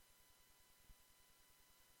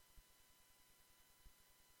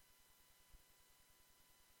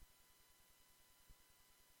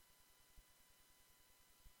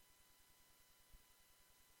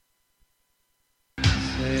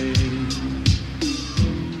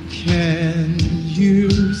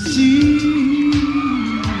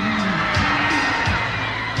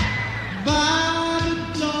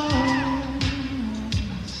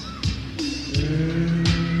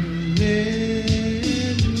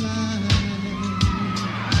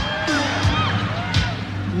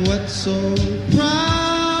what so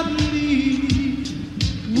proudly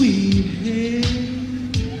we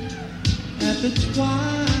hailed at the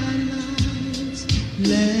twilight's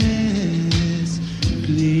last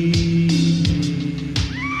gleam,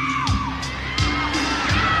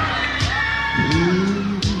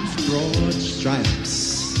 whose broad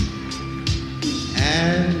stripes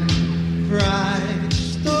and bright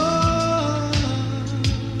stars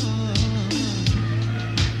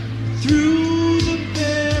through the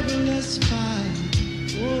perilous fight,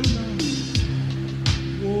 oh Lord,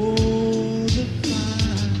 oh the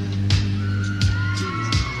fight,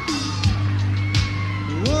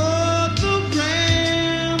 oh the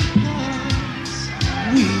ramparts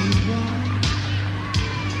we walked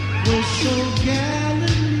were so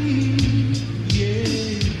gallantly, yeah.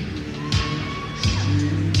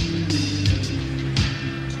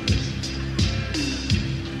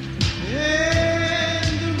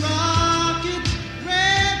 And the rocket's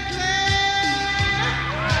red glare,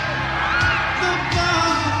 the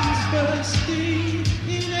bombs bursting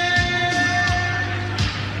in air,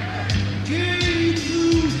 gave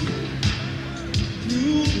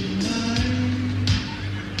through the night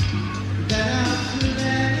that our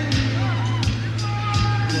flag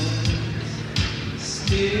was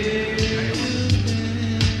still there.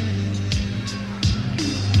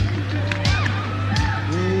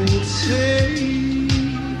 Oh, say,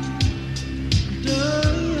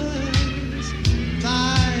 does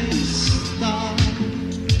thy star-spangled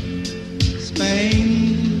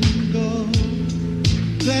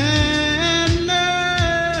banner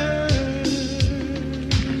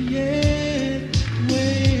yet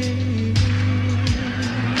wave?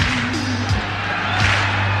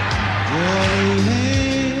 Oh,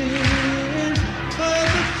 land of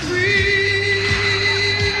the free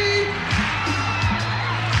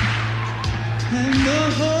and the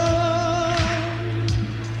home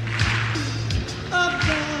of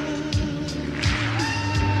God,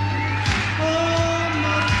 home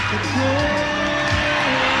of the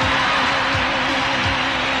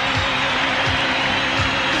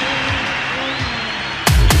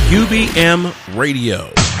UBM Radio.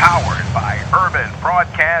 Powered by Urban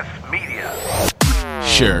Broadcast Media.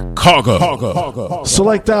 Chicago.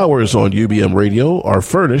 Select hours on UBM Radio are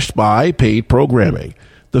furnished by paid programming.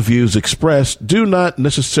 The views expressed do not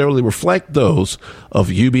necessarily reflect those of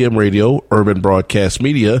UBM Radio, Urban Broadcast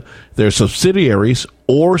Media, their subsidiaries,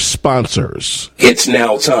 or sponsors. It's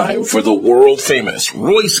now time for the world-famous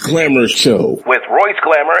Royce Glamour Show. With Royce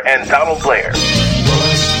Glamour and Donald Blair.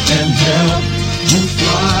 Royce and help you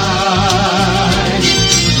fly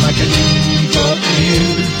like an eagle in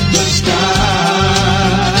the sky.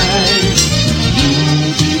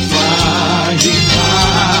 You'll be flying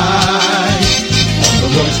high on the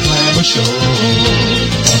Royce Glamour Show.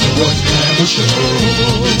 On the Royce Glamour Show.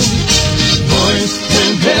 Royce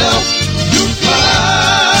can help you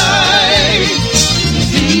fly.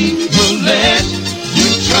 He will let you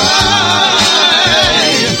try.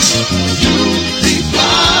 You'll be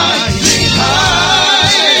flying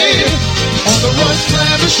high on the Royce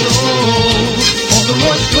Glamour Show. On the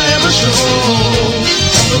Royce Glamour Show.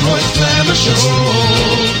 On the Royce Glamour Show.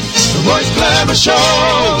 The Royce Glamour Show.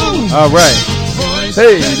 All right.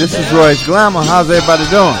 Hey, this is Royce Glamour. How's everybody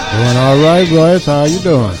doing? Doing all right, Royce. How you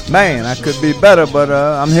doing? Man, I could be better, but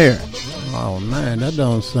I'm here. Oh, man, that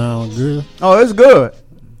don't sound good. Oh, it's good.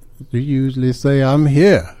 You usually say, I'm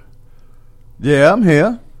here. Yeah, I'm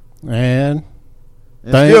here. And?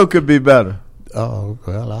 It still could be better. Oh,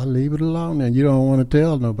 well, I'll leave it alone then. You don't want to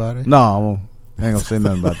tell nobody. No, I won't. I ain't going to say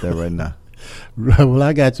nothing about that right now. Well,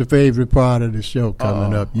 I got your favorite part of the show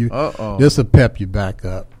coming up. This will pep you back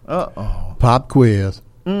up. Pop quiz.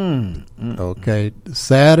 Okay,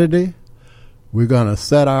 Saturday, we're going to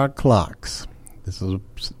set our clocks. This is a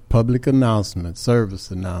public announcement, service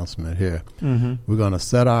announcement here. We're going to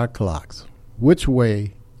set our clocks. Which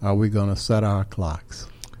way are we going to set our clocks?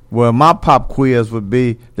 Well, my pop quiz would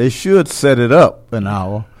be they should set it up an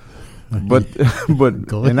hour, but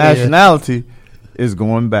the nationality is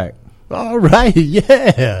going back. All right,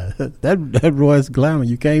 yeah, that Royce Glamour,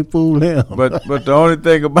 you can't fool him. But the only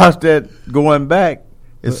thing about that going back,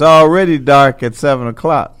 it's already dark at 7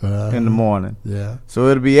 o'clock in the morning. Yeah, so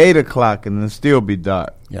it'll be 8 o'clock and it'll still be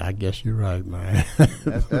dark. Yeah, I guess you're right, man.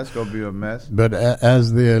 that's gonna be a mess. But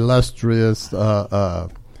as the illustrious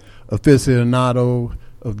aficionado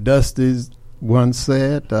of Dusty's once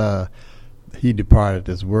said, he departed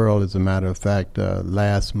this world, as a matter of fact,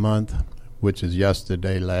 last month, which is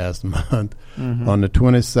yesterday, last month, on the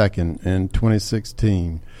 22nd in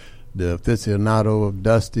 2016. The aficionado of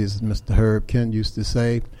Dusty's, Mr. Herb Kent, used to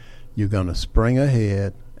say, you're going to spring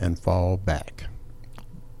ahead and fall back.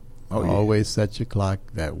 Always set your clock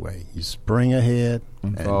that way. You spring ahead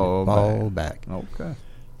and fall back. Okay.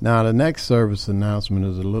 Now, the next service announcement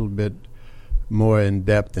is a little bit more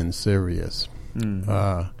in-depth and serious.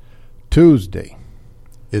 Tuesday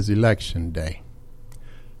is election day.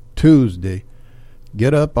 Tuesday,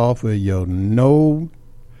 get up off of your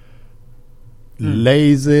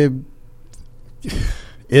lazy,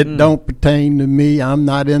 it don't pertain to me, I'm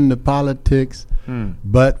not into politics,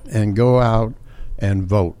 and go out and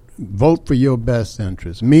vote. Vote for your best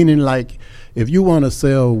interest. Meaning, like, if you want to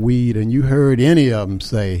sell weed and you heard any of them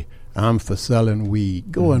say, I'm for selling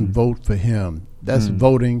weed, go and vote for him. That's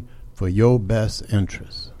voting for your best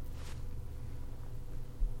interest.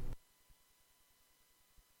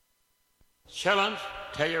 Chillin',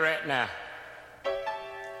 tell you right now,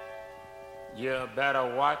 you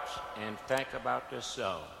better watch and think about this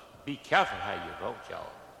song. Be careful how you vote,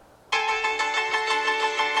 y'all.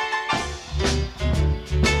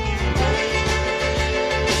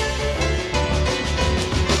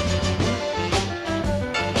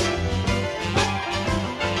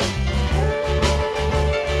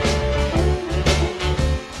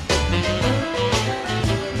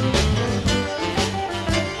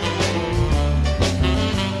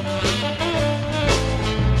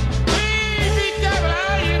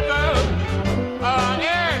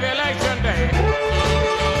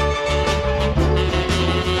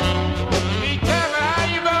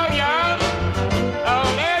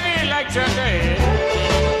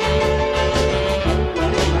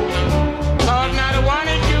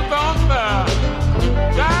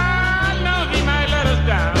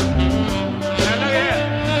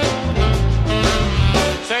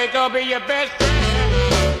 Be your best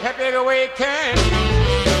friend, help every way you can.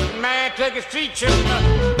 Man, take a street trip,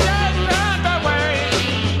 just run the way.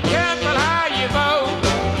 Careful how you vote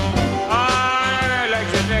on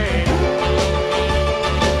election day.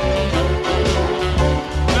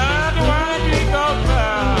 Not the one you go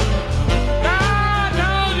for. God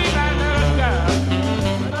knows he might let us down.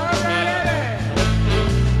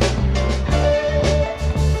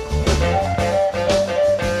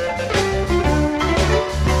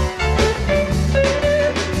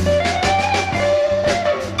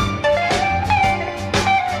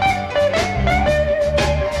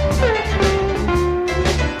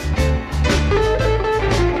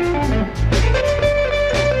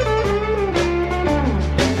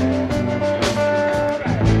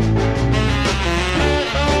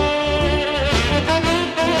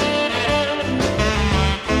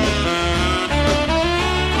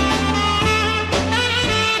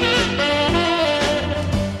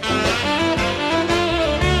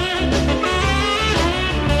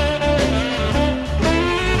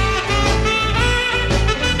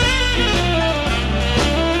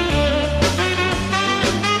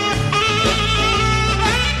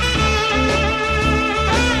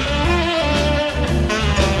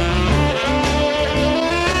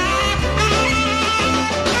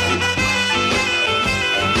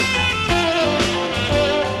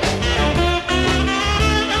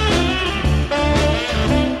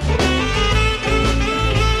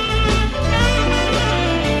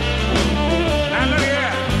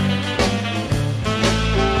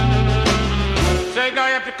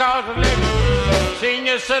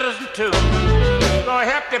 Senior citizen too. Gonna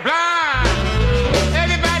help the blind.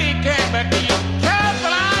 Everybody can, but be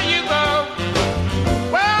careful how you go.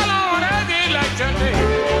 Well, on every election day.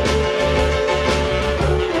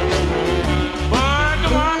 One to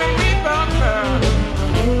one and we both girl.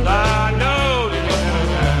 God knows it is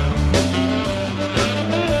down.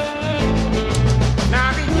 Now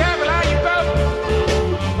be careful how you go.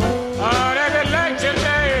 On every election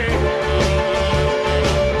day.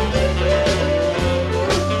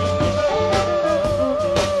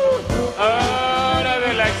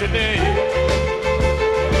 Today.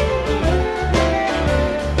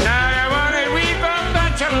 Now that one that we both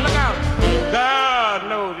done, tell her, look out. God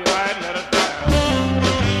knows you might let us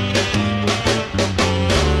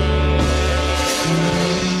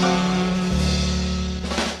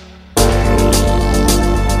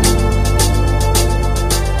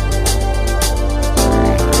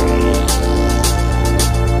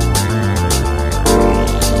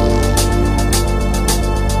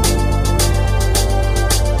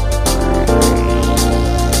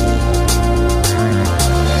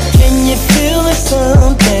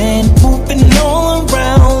something moving all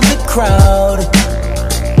around the crowd.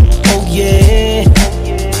 Oh yeah,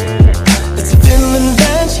 it's a feeling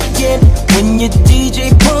that you get when your DJ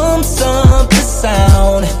pumps up the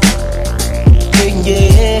sound.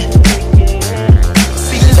 Yeah,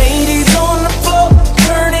 see ladies on the floor,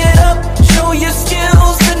 turn it up, show your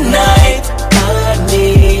skills tonight. I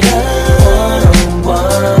need a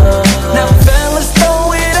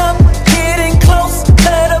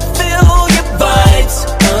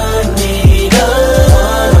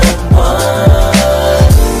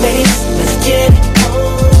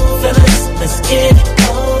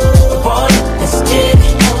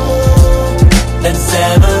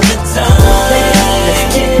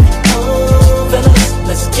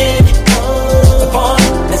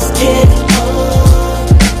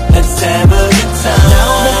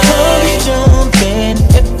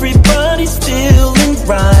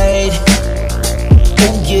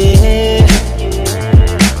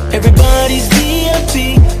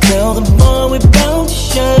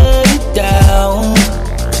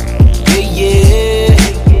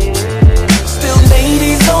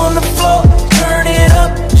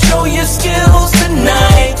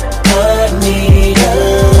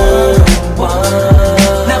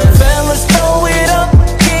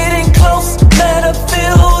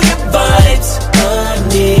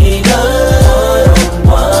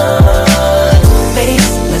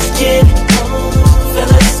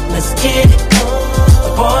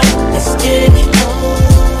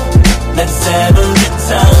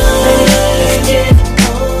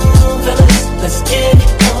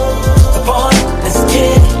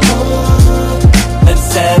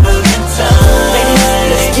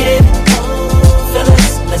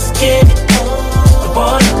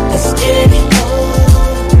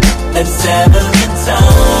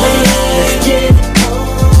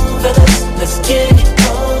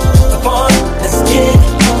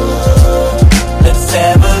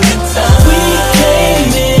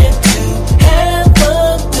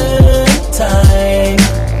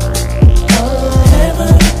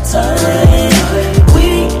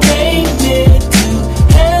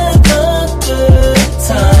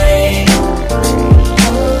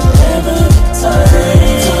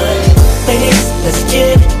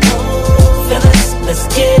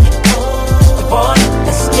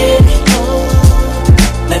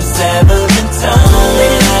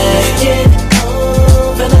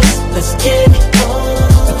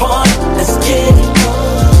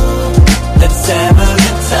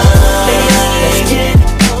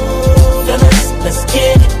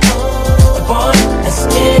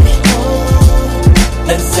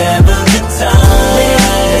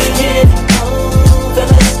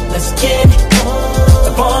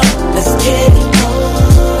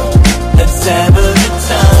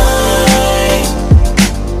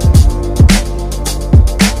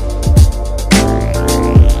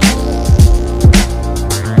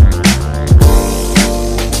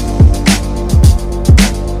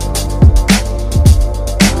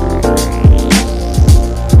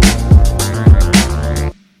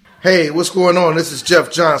Hey, what's going on? This is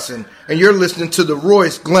Jeff Johnson, and you're listening to the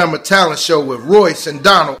Royce Glamour Talent Show with Royce and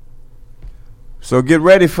Donald. So get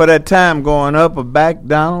ready for that time going up or back,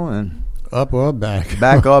 Donald, and up or back,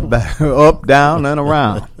 back or back, up, down, and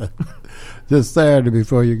around. Just Saturday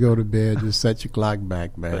before you go to bed, just set your clock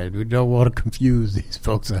back, man. We don't want to confuse these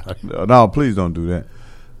folks out here. No, please don't do that.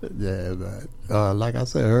 Yeah, but like I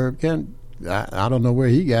said, Herb Kent, I don't know where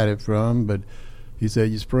he got it from, but he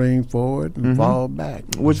said you spring forward and fall back.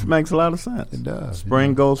 Which makes a lot of sense. It does.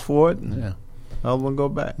 Spring goes forward and other one go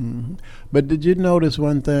back. But did you notice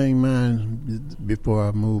one thing, man, before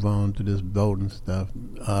I move on to this voting stuff,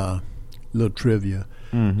 little trivia.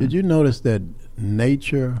 Did you notice that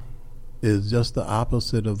nature is just the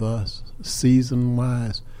opposite of us,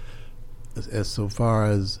 season-wise, as so far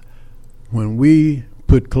as when we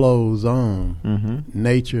put clothes on,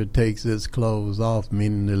 nature takes its clothes off,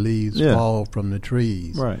 meaning the leaves fall from the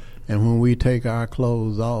trees. Right. And when we take our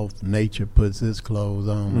clothes off, nature puts its clothes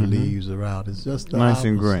on, the leaves are out. It's just the nice opposite.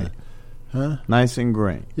 and green. Huh? Nice and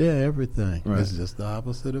green. Yeah, everything. Right. It's just the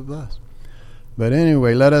opposite of us. But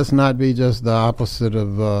anyway, let us not be just the opposite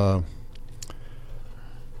of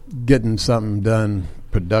getting something done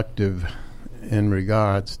productive in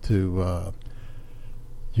regards to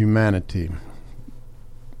humanity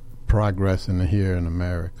progressing here in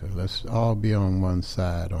America. Let's all be on one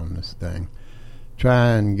side on this thing.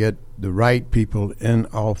 Try and get the right people in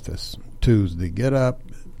office Tuesday. Get up.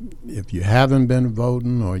 If you haven't been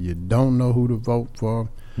voting or you don't know who to vote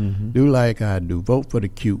for, do like I do. Vote for the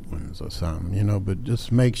cute ones or something, but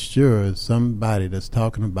just make sure it's somebody that's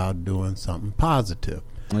talking about doing something positive.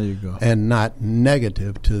 There you go. And not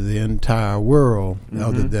negative to the entire world,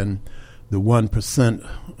 other than the 1%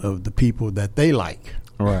 of the people that they like.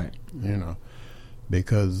 Right.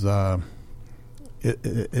 Because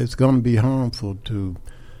it's going to be harmful to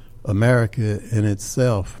America in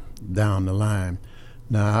itself down the line.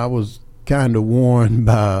 Now, I was kind of warned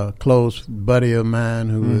by a close buddy of mine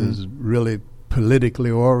who is really politically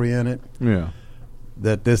oriented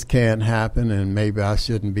that this can't happen, and maybe I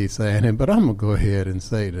shouldn't be saying it, but I'm going to go ahead and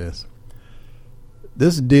say this.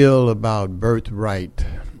 This deal about birthright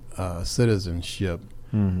citizenship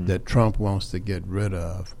that Trump wants to get rid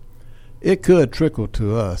of, it could trickle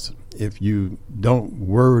to us if you don't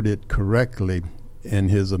word it correctly in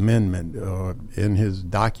his amendment or in his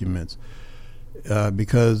documents,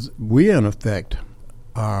 because we, in effect,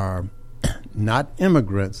 are not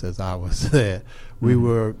immigrants, as I was said. We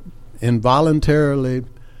were involuntarily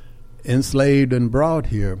enslaved and brought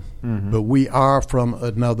here, but we are from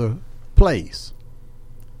another place.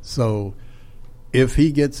 So if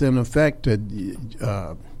he gets in effect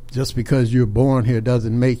just because you're born here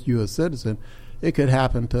doesn't make you a citizen, it could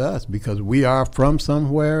happen to us because we are from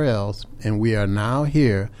somewhere else and we are now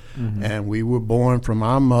here, and we were born from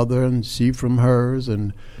our mother and she from hers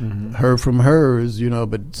and her from hers,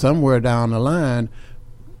 but somewhere down the line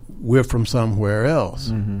we're from somewhere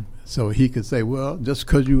else. So he could say, well, just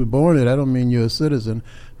because you were born here, that don't mean you're a citizen,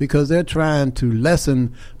 because they're trying to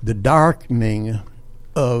lessen the darkening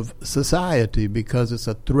of society because it's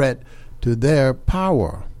a threat to their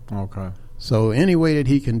power. Okay. So any way that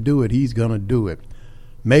he can do it, he's going to do it.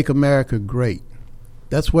 Make America great.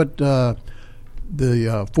 That's what the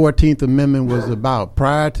 14th Amendment was about.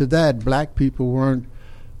 Prior to that, black people weren't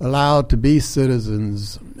allowed to be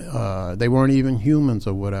citizens. They weren't even humans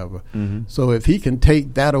or whatever. So if he can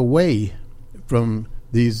take that away from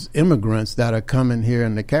these immigrants that are coming here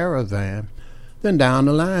in the caravan, then down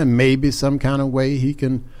the line, maybe some kind of way he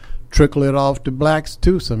can trickle it off to blacks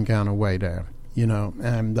too, some kind of way there,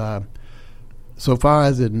 And so far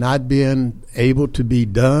as it not being able to be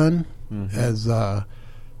done, as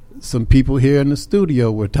some people here in the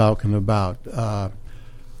studio were talking about,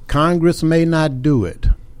 Congress may not do it.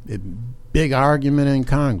 Big argument in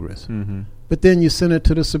Congress. But then you send it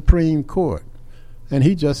to the Supreme Court. And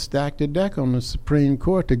he just stacked the deck on the Supreme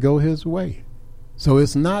Court to go his way. So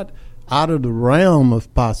it's not out of the realm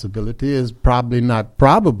of possibility. It's probably not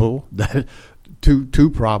probable, that too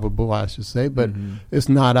probable, I should say, but it's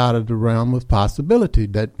not out of the realm of possibility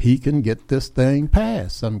that he can get this thing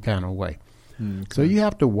passed some kind of way. So you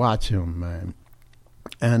have to watch him, man.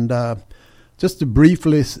 And just to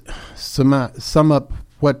briefly sum up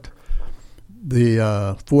what the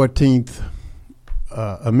 14th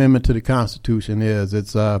Amendment to the Constitution is,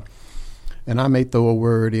 it's, and I may throw a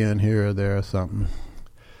word in here or there or something.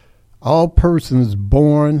 All persons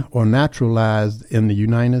born or naturalized in the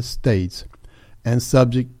United States and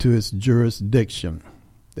subject to its jurisdiction.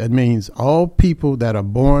 That means all people that are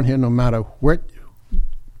born here, no matter what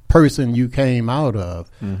person you came out of,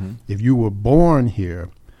 if you were born here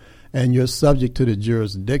and you're subject to the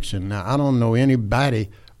jurisdiction. Now, I don't know anybody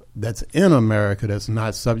that's in America that's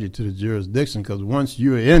not subject to the jurisdiction, because once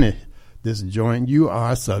you're in this joint, you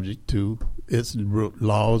are subject to its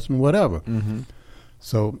laws and whatever. Mm-hmm.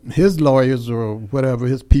 So his lawyers or whatever,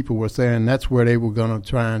 his people were saying that's where they were going to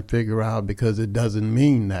try and figure out, because it doesn't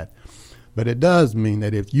mean that. But it does mean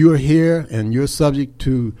that if you're here and you're subject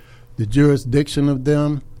to the jurisdiction of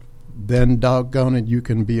them, then doggone it, you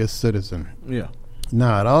can be a citizen. Yeah.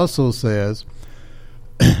 Now, it also says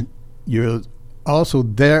you're also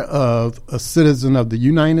thereof a citizen of the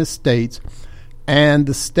United States and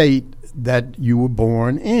the state that you were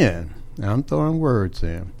born in. Now, I'm throwing words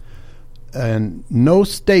in. And no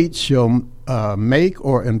state shall make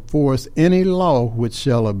or enforce any law which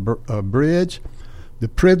shall abridge the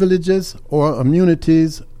privileges or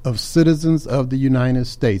immunities of citizens of the United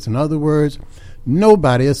States. In other words,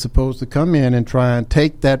 nobody is supposed to come in and try and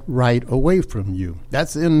take that right away from you.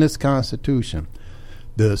 That's in this Constitution,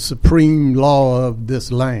 the supreme law of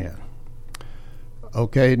this land.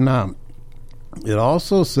 Okay, now, it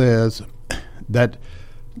also says that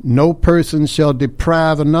no person shall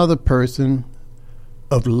deprive another person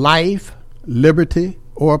of life, liberty,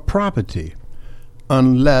 or property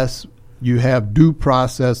unless you have due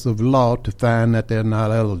process of law to find that they're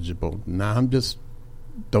not eligible. Now, I'm just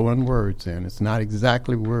throwing words in. It's not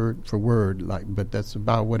exactly word for word, but that's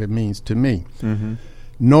about what it means to me. Mm-hmm.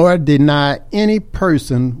 Nor deny any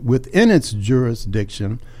person within its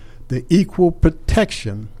jurisdiction the equal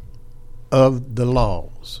protection of the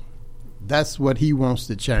laws. That's what he wants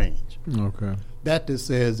to change. Okay. That just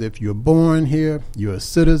says if you're born here, you're a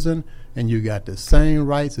citizen, and you got the same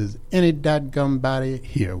rights as any dadgum body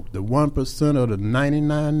here. The 1% or the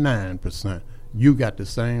 99.9%, you got the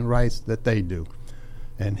same rights that they do.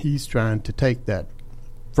 And he's trying to take that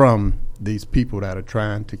from these people that are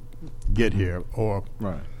trying to get here, or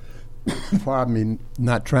right. pardon me,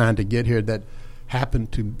 not trying to get here, that happen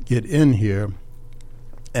to get in here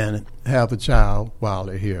and have a child while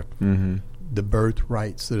they're here. Mm-hmm. The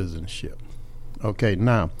birthright citizenship. Okay,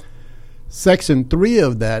 now, Section 3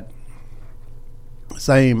 of that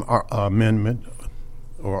same amendment,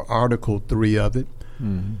 or Article 3 of it,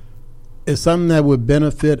 mm-hmm. is something that would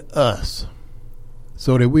benefit us,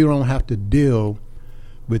 so that we don't have to deal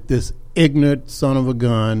with this ignorant son of a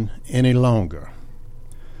gun any longer.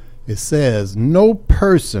 It says, no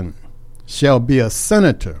person shall be a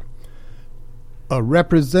senator, a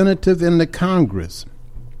representative in the Congress,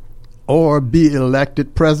 or be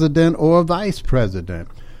elected president or vice president,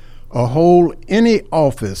 or hold any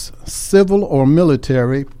office, civil or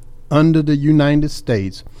military, under the United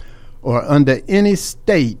States, or under any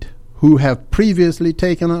state who have previously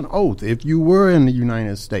taken an oath. If you were in the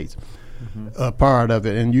United States, mm-hmm. a part of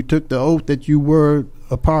it, and you took the oath that you were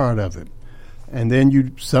a part of it, and then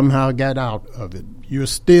you somehow got out of it, you're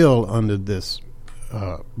still under this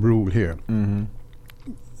rule here. Mm-hmm.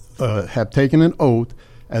 Have taken an oath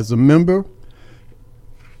as a member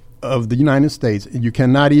of the United States. You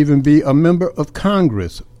cannot even be a member of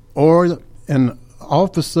Congress, or an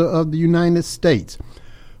officer of the United States,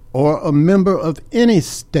 or a member of any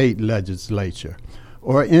state legislature,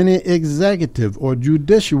 or any executive or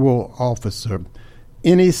judicial officer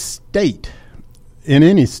in any state,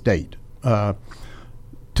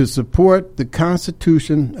 to support the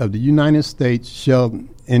Constitution of the United States shall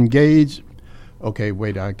engage. Okay,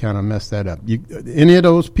 wait, I kind of messed that up. Any of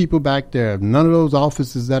those people back there, none of those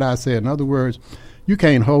offices that I said, in other words, you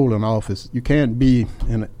can't hold an office. You can't be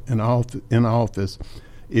in office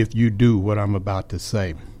if you do what I'm about to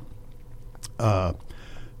say.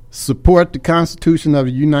 Support the Constitution of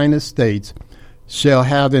the United States shall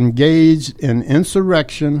have engaged in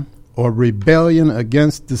insurrection or rebellion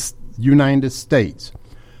against the United States.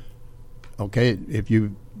 Okay, if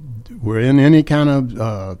you were in any kind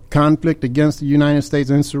of conflict against the United States,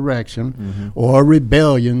 insurrection, mm-hmm. or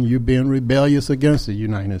rebellion, you're being rebellious against the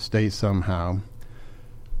United States somehow.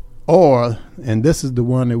 Or, and this is the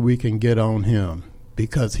one that we can get on him,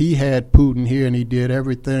 because he had Putin here and he did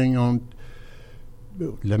everything on,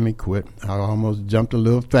 let me quit, I almost jumped a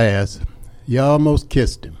little fast. He almost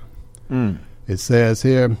kissed him. Mm. It says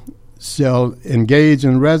here, shall engage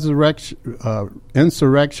in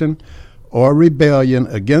insurrection or rebellion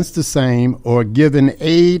against the same, or given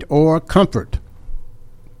aid or comfort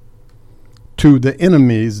to the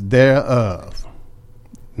enemies thereof.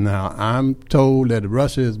 Now, I'm told that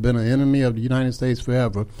Russia has been an enemy of the United States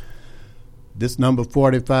forever. This number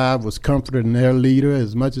 45 was comforting their leader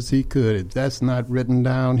as much as he could. If that's not written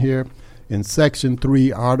down here, in Section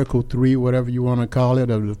 3, Article 3, whatever you want to call it,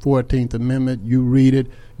 of the 14th Amendment. You read it,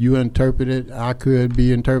 you interpret it. I could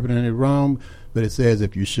be interpreting it wrong, but it says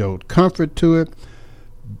if you showed comfort to it,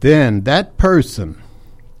 then that person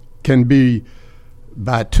can be,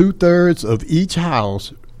 by 2/3 of each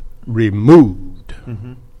house, removed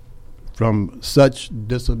from such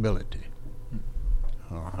disability.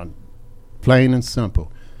 Plain and simple.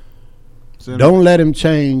 Don't let him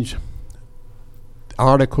change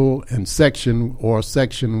article and section or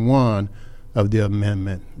section 1 of the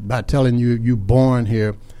amendment by telling you you're born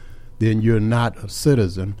here, then you're not a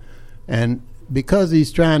citizen. And because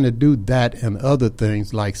he's trying to do that and other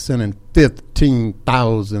things like sending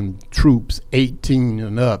 15,000 troops 18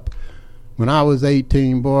 and up. When I was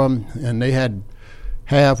 18, boy, and they had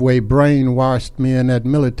halfway brainwashed me in that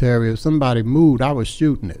military, if somebody moved, I was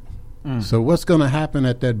shooting it. So what's going to happen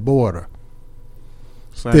at that border?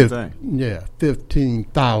 Same thing. Yeah,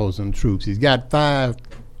 15,000 troops. He's got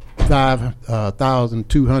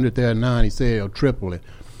 5,200 there now, and he said he'll triple it.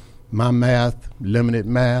 My math, limited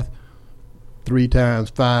math, 3 times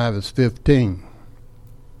 5 is 15.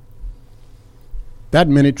 That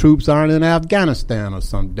many troops aren't in Afghanistan or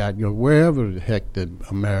something, that, wherever the heck that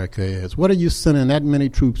America is. What are you sending that many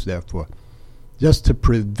troops there for? Just to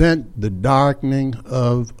prevent the darkening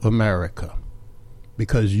of America,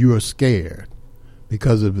 because you are scared,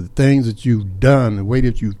 because of the things that you've done, the way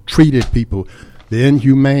that you've treated people, the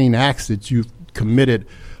inhumane acts that you've committed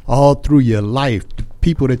all through your life, the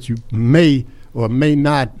people that you may or may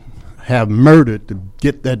not have murdered to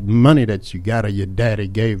get that money that you got or your daddy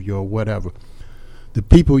gave you or whatever. The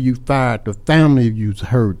people you fired, the family you've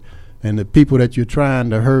hurt, and the people that you're trying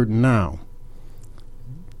to hurt now.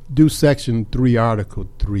 Do Section 3, Article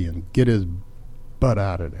 3, and get his butt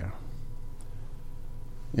out of there.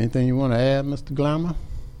 Anything you want to add, Mr. Glamour?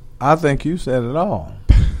 I think you said it all.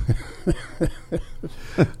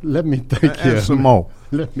 Let me think here. And some more.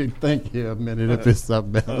 Let me think here a minute if it's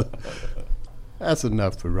something else. That's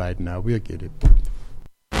enough for right now. We'll get it.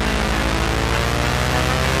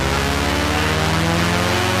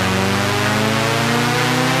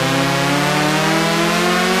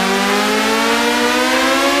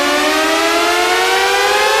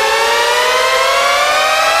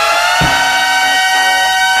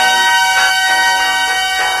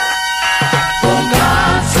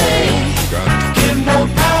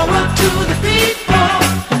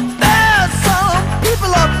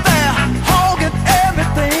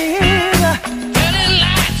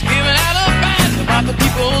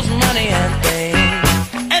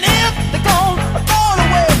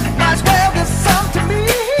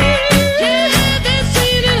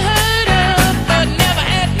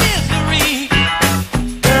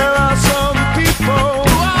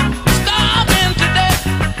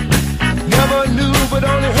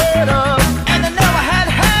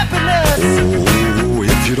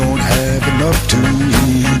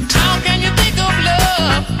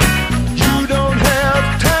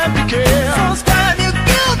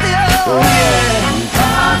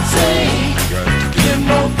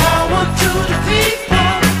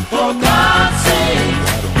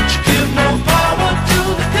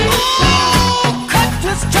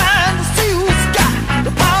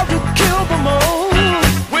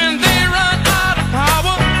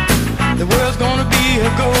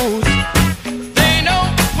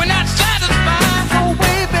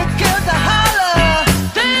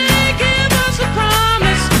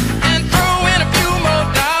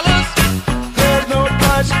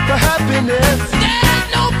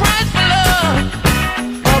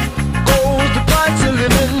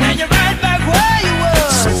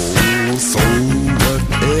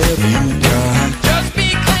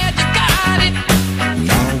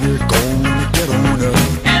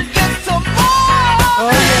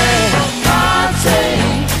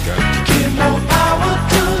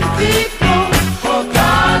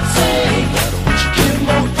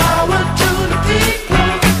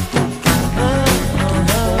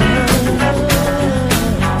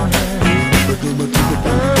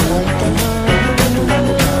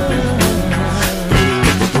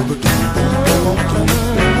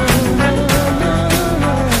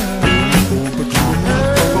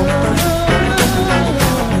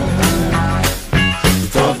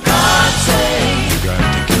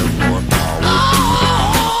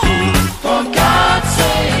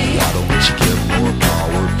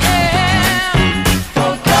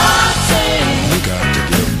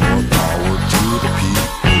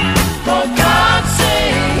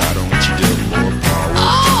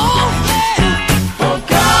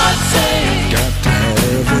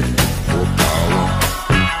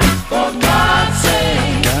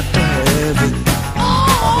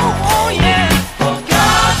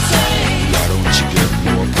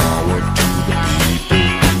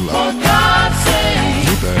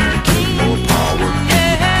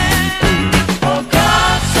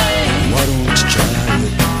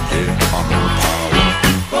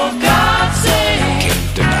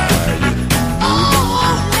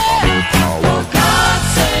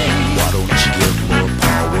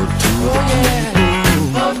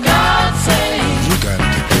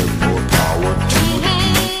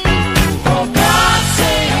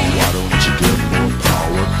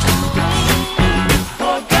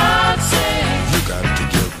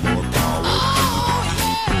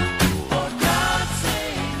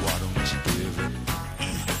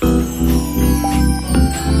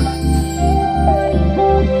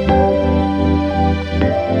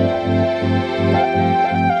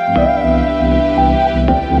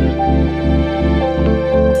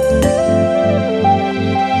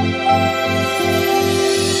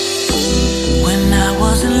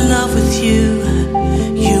 love with you.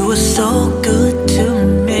 You were so good to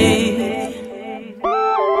me.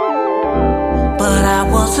 But I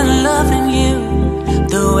wasn't loving you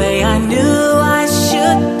the way I knew I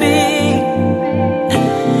should be.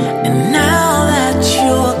 And now that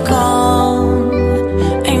you're gone,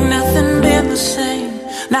 ain't nothing been the same.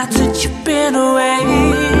 Not since you've been away.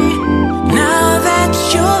 Now that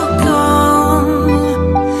you're gone,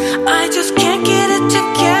 I just can't get it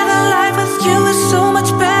together. Life with you is so much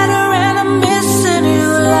better, and I'm missing you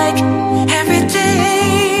like every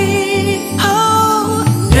day. Oh,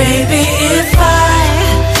 baby, if I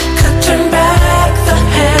could turn back the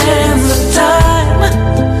hands of time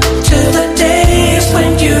to the days when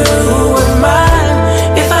you were mine.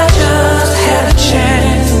 If I just had a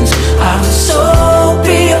chance, I would so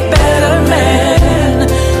be a better man.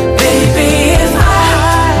 Baby, if I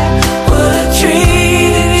would have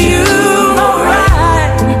treated you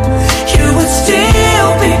alright, you would still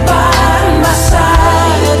be by my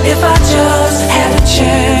side. If I just had a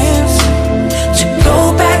chance to go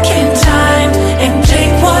back in time and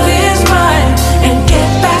take what is mine and get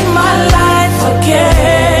back my life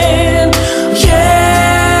again.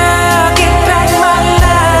 Yeah, get back my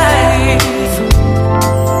life.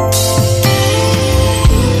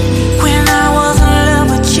 When I was in love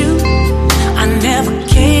with you, I never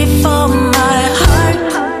gave for my heart.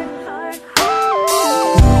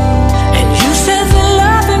 And you said that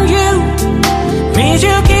loving you means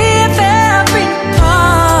you give every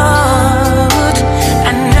part.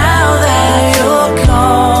 And now that you're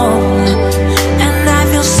gone, and I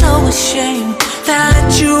feel so ashamed that I let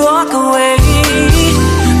you walk away.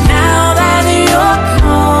 Now that you're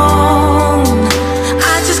gone,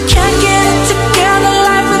 I just can't get it together.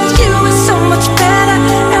 Life with you is so much better,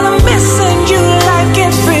 and I'm missing you like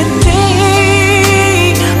every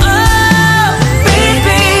day. Oh,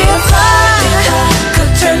 baby, if I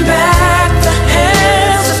could turn back the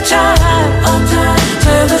hands of time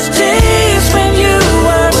to those days when you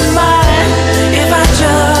were mine. If I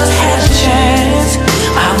just had a chance,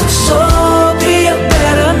 I would so be a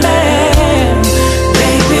better man.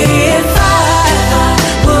 Baby, if I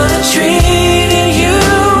would have treated you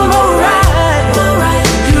alright,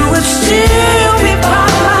 you would still be by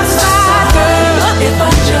my side, girl. If I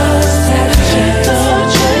just had a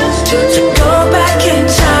chance to go back in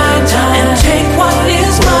time and take what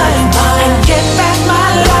is mine and get back my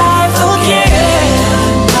life again.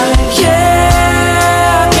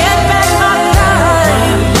 Yeah, get back my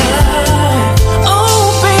life. Oh,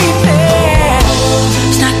 baby,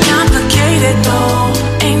 it's not complicated though,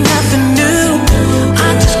 ain't nothing new. I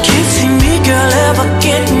just can't see me, girl, ever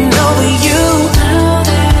getting over you.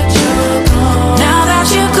 Now that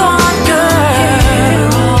you're gone, girl,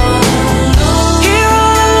 you're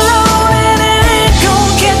all alone, and it ain't gon'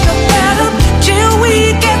 get no better till we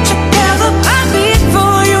get together. I need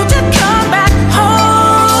for you to come back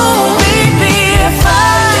home, baby. If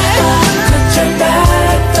I could turn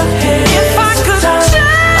back the hands, if I could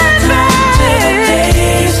turn back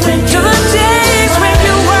to the days when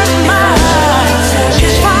you were mine.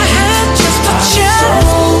 If I had just a chance,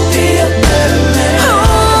 be a better man.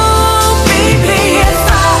 Oh, baby, if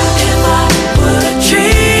I would have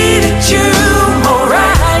treated you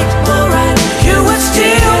alright, you would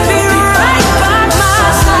still be right by my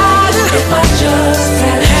side. If I just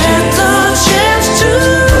had the chance to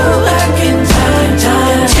go back in time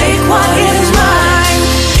and take what is mine.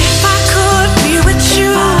 If I could be with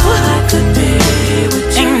you,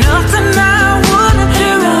 ain't nothing I wouldn't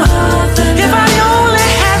do. If I only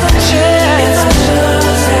had a chance,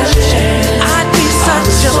 I'd be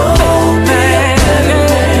such a better man.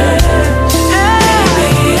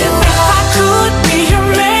 If I could be your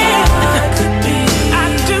man,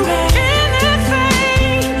 I'd do anything for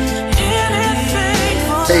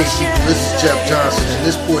Hey, you. people, this is Jeff Johnson, and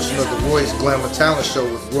this portion of the Royce Glamour Talent Show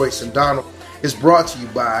with Royce and Donald is brought to you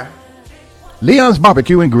by Leon's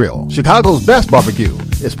Barbecue and Grill, Chicago's best barbecue,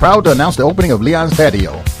 is proud to announce the opening of Leon's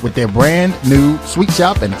Patio with their brand new sweet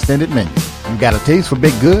shop and extended menu. You got a taste for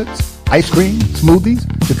baked goods, ice cream, smoothies,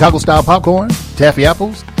 Chicago-style popcorn, taffy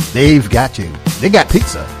apples? They've got you. They got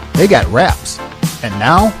pizza. They got wraps. And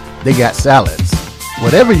now they got salads.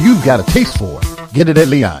 Whatever you've got a taste for, get it at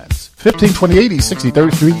Leon's. 1528 East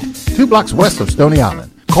 63rd Street, 2 blocks west of Stony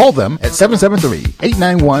Island. Call them at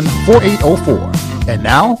 773-891-4804. And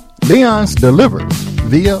now, Leon's delivers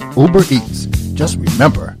via Uber Eats. Just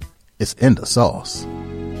remember, it's in the sauce.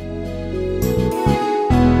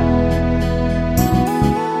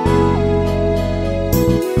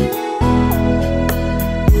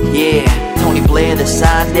 Yeah, Tony Blair, the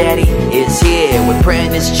sign daddy is here. With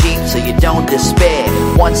printing is cheap so you don't despair.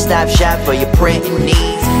 One-stop shop for your printing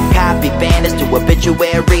needs. Copy banners to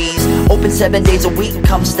obituaries. Open 7 days a week,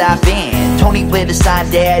 come stop in. Tony Blair the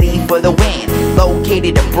sign daddy for the win.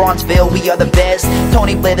 Located in Bronxville, we are the best.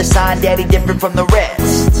 Tony Blair the sign daddy, different from the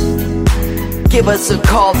rest. Give us a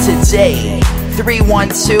call today.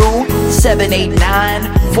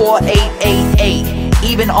 312-789-4888.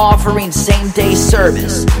 Even offering same-day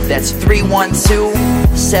service. That's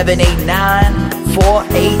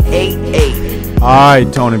 312-789-4888. All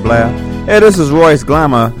right, Tony Blair. Hey, this is Royce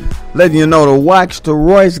Glamour, letting you know to watch the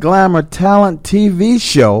Royce Glamour Talent TV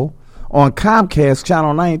show on Comcast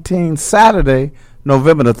Channel 19 Saturday,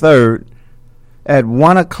 November the 3rd at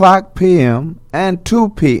 1 o'clock p.m. and 2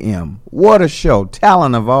 p.m. What a show.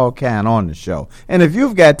 Talent of all kind on the show. And if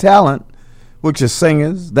you've got talent, which is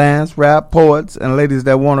singers, dance, rap, poets, and ladies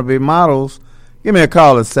that want to be models, give me a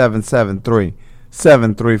call at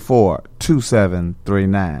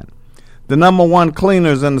 773-734-2739. The number one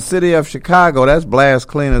cleaners in the city of Chicago, that's Blast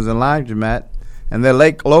Cleaners and Laundromat, and they're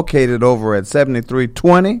located over at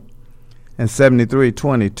 7320 and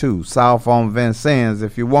 7322 South on Vincennes.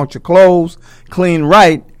 If you want your clothes clean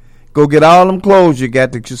right, go get all them clothes you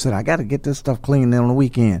got that you said, I got to get this stuff clean on the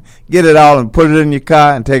weekend. Get it all and put it in your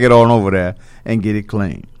car and take it on over there and get it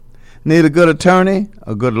clean. Need a good attorney,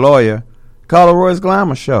 a good lawyer? Call the Royce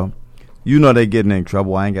Glamour Show. You know they getting in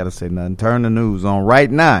trouble. I ain't got to say nothing. Turn the news on right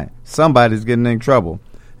now. Somebody's getting in trouble.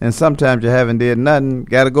 And sometimes you haven't did nothing.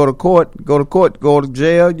 Got to go to court, go to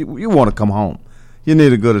jail. You want to come home. You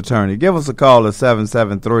need a good attorney. Give us a call at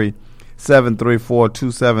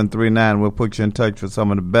 773-734-2739. We'll put you in touch with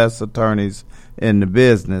some of the best attorneys in the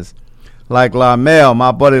business. Like Lamel,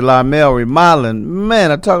 my buddy Lamel Remodeling.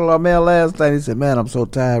 Man, I talked to Lamel last night. He said, man, I'm so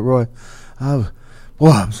tired, Roy. I'm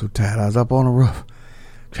so tired. I was up on the roof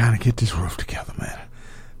trying to get this roof together, man.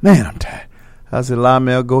 Man, I'm tired. I said,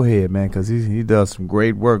 Lamel, go ahead, man, because he does some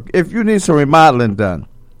great work. If you need some remodeling done,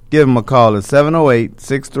 give him a call at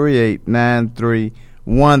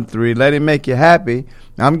 708-638-9313. Let him make you happy.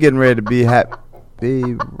 I'm getting ready to be happy.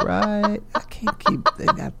 Right? I can't keep.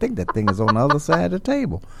 I think that thing is on the other side of the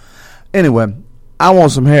table. Anyway, I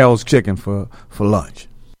want some Harold's chicken for lunch.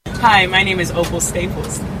 Hi, my name is Opal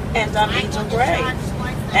Staples. And I'm Angel Gray.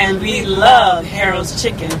 And we love Harold's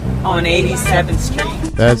Chicken on 87th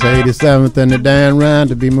Street. That's 87th and the Dan Ryan,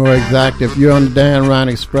 to be more exact. If you're on the Dan Ryan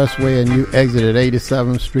Expressway and you exit at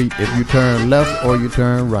 87th Street, if you turn left or you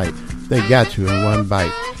turn right, they got you in one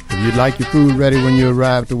bite. If you'd like your food ready when you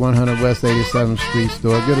arrive at the 100 West 87th Street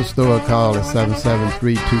store, give the store a call at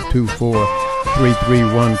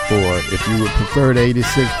 773-224-3314. If you would prefer the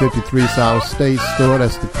 8653 South State store,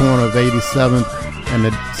 that's the corner of 87th and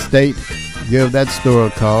the State, give that store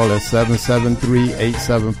a call at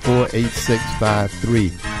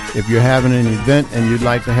 773-874-8653. If you're having an event and you'd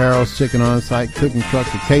like the Harold's Chicken on-site cooking truck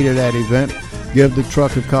to cater that event, give the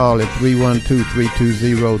truck a call at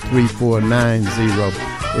 312-320-3490.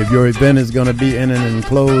 If your event is going to be in an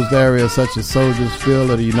enclosed area such as Soldiers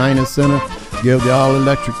Field or the United Center, give the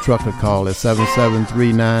all-electric truck a call at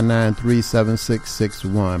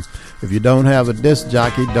 773-993-7661. If you don't have a disc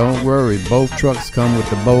jockey, don't worry. Both trucks come with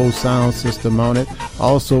the Bose sound system on it.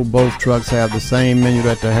 Also, both trucks have the same menu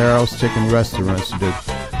that the Harold's Chicken restaurants do.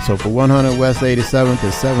 So for 100 West 87th,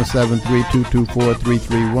 it's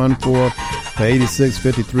 773-224-3314. For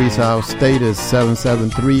 8653 South State, is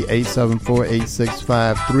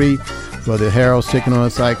 773-874-8653. For the Harold's Chicken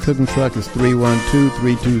on-site cooking truck, is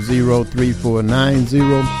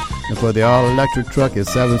 312-320-3490. And for the all-electric truck, is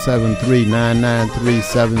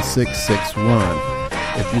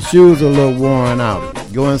 773-993-7661. If your shoes are a little worn out,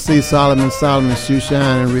 go and see Solomon Shoe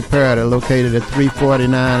Shine and Repair. They're located at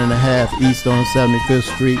 349 and a half East on 75th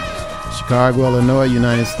Street, Chicago, Illinois,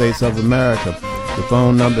 United States of America. The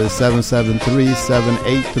phone number is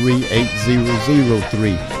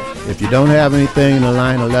 773-783-8003. If you don't have anything in the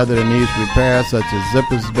line of leather that needs repair, such as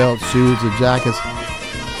zippers, belts, shoes, or jackets,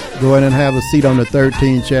 go ahead and have a seat on the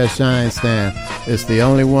 13-chair shine stand. It's the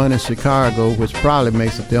only one in Chicago, which probably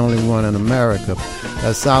makes it the only one in America.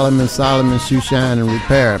 That's Solomon Shoe Shine and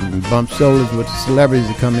Repair. And bump shoulders with the celebrities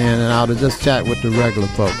that come in and out or just chat with the regular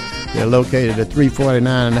folk. They're located at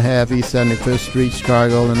 349 and a half East 75th Street,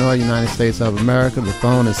 Chicago, Illinois, United States of America. The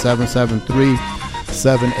phone is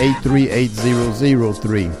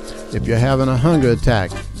 773-783-8003. If you're having a hunger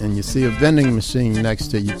attack and you see a vending machine next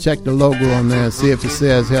to you, check the logo on there and see if it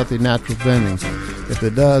says Healthy Natural Vending. If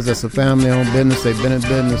it does, that's a family-owned business. They've been in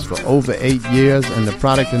business for over 8 years, and the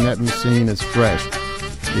product in that machine is fresh.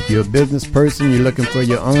 If you're a business person, you're looking for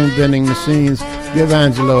your own vending machines, give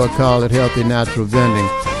Angelo a call at Healthy Natural Vending.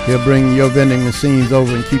 He'll bring your vending machines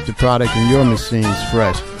over and keep the product in your machines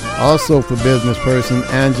fresh. Also for business person,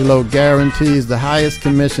 Angelo guarantees the highest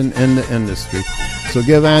commission in the industry. So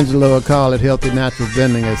give Angelo a call at Healthy Natural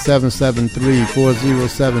Vending at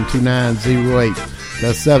 773-407-2908.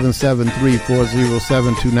 That's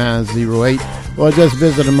 773-407-2908. Or just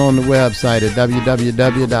visit him on the website at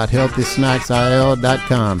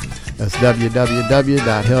www.healthysnacksil.com. That's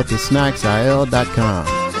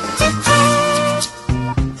www.healthysnacksil.com.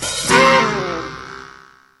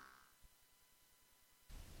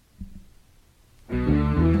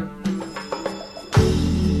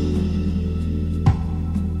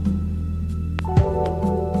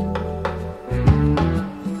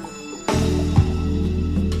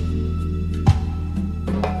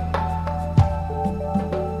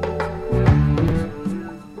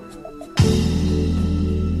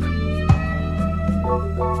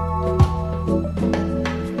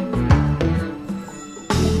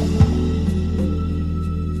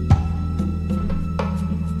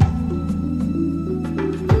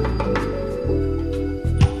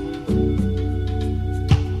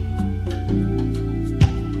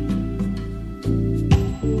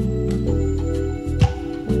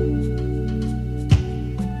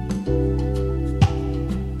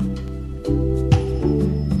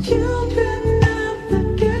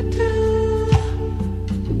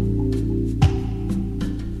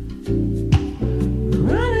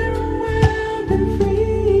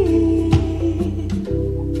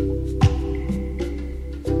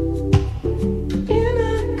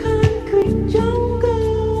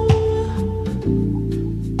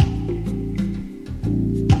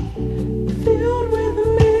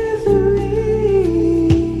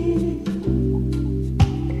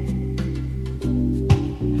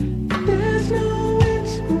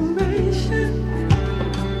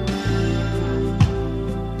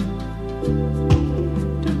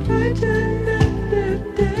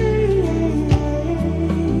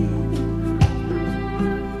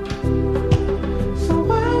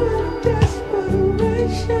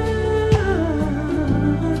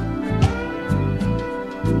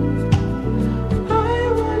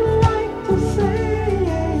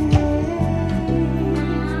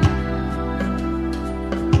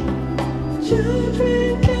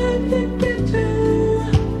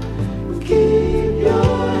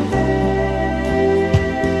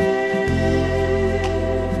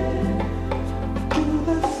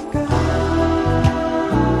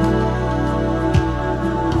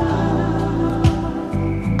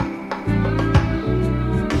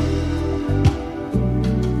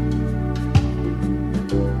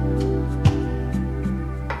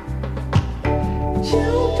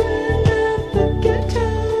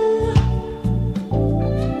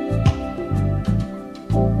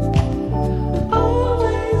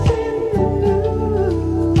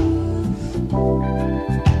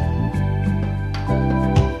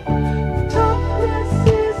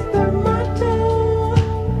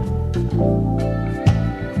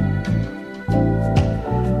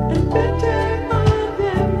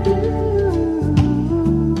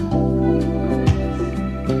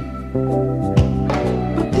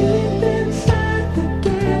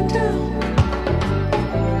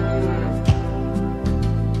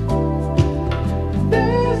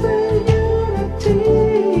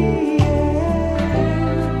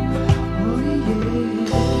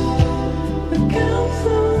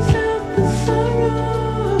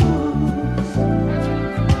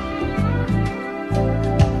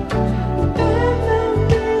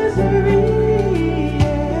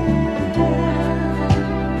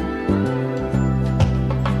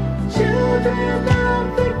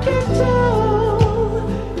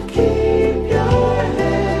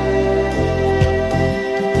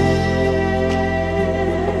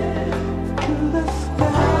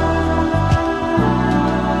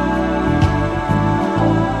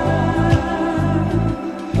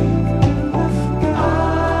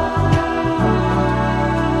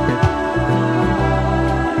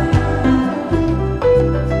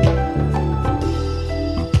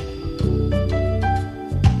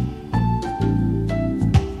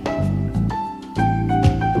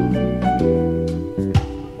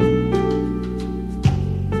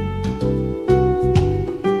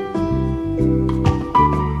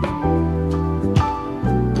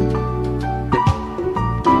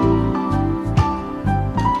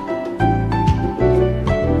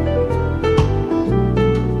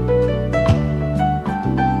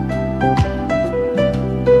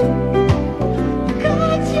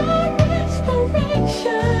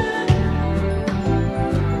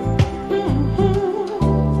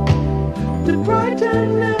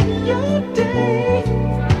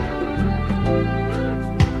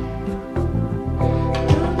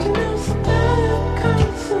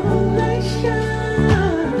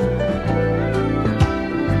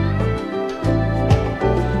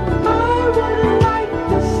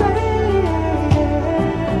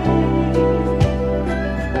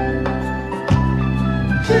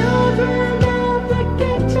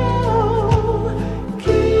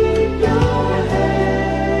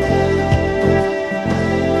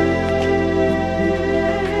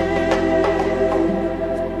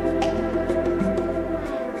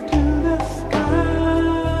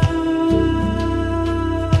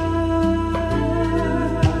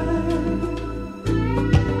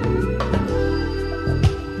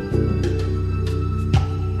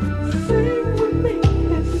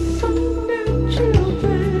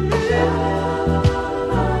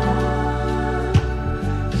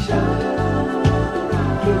 Don't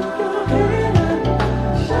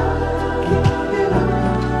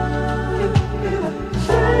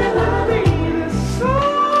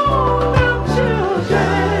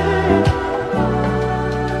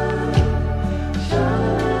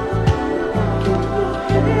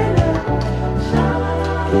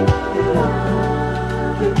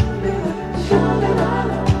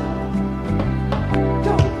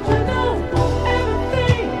you know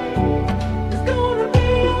everything is gonna be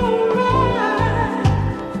alright?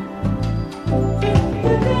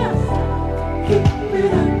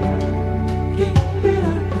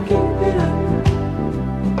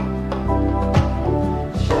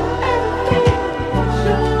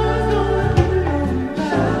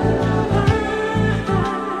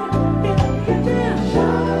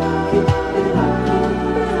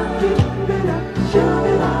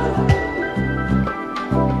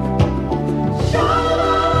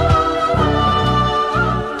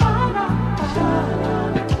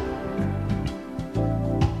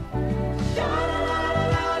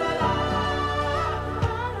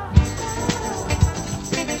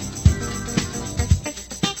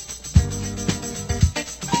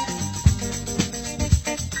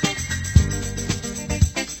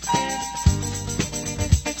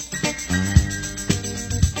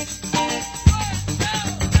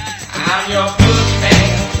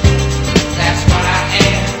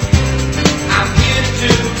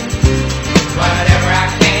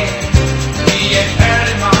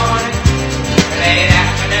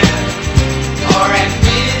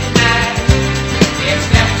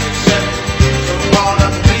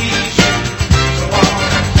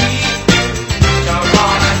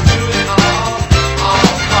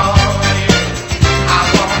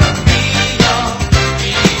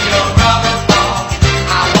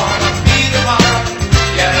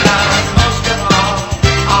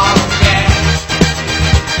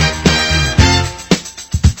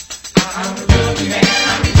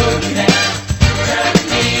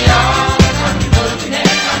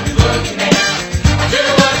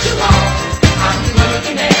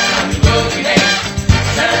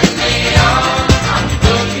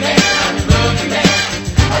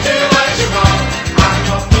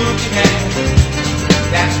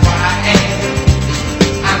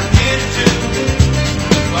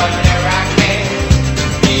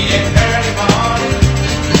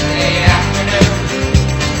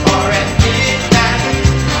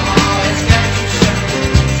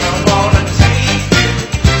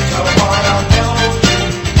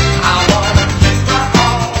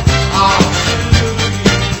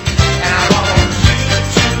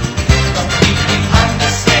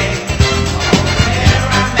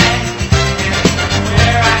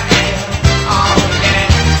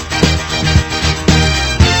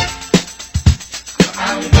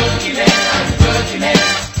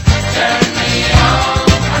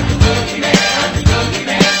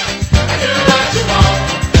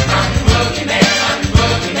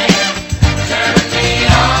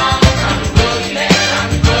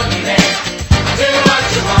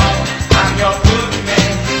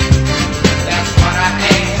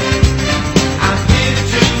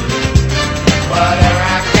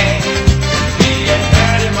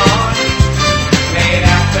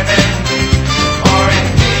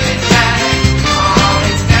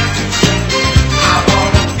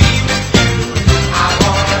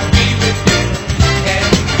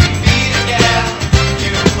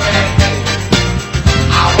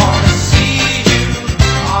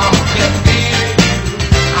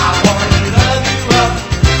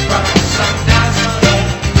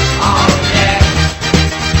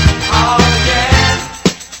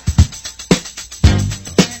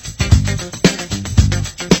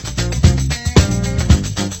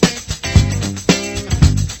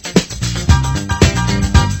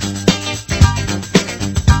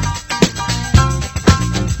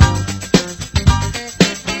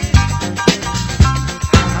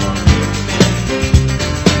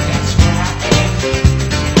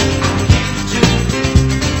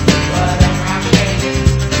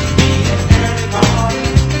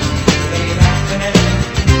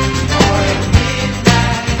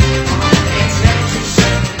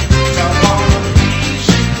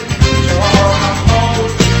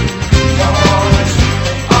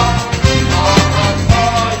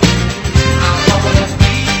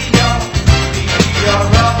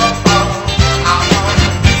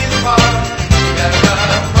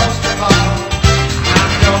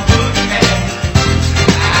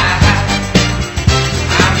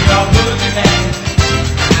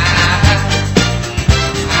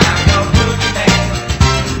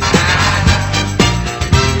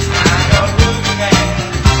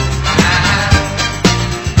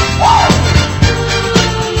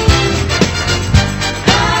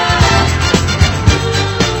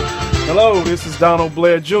 this is Donald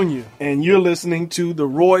Blair Jr., and you're listening to the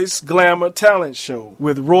Royce Glamour Talent Show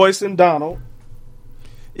with Royce and Donald.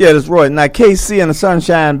 Yeah, that's Royce. Now, KC and the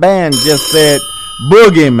Sunshine Band just said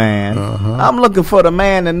Boogeyman. I'm looking for the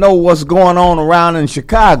man that know what's going on around in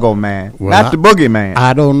Chicago, man. Well, not the Boogeyman.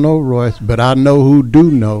 I don't know, Royce, but I know who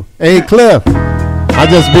do know. Hey, Cliff, I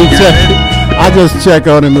just check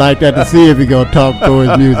on him like that to see if he gonna talk through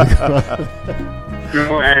his music.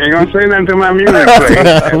 I ain't gonna say nothing to my music.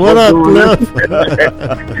 What up, Cliff?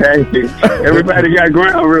 Hey, everybody got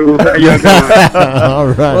ground rules. How y'all doing? All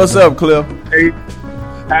right. What's up, Cliff? Hey,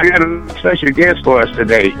 I got a special guest for us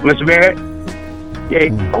today, Mr. Barrett. Yeah,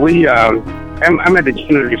 I'm at the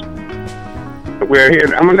January. We're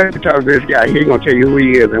here. I'm gonna let you talk to this guy. He's gonna tell you who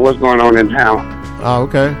he is and what's going on in town. Oh,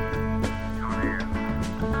 okay.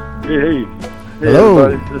 Hey, hello.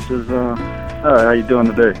 Everybody. This is how you doing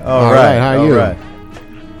today? All right. How are you?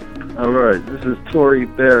 All right. This is Tori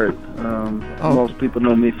Barrett. Most people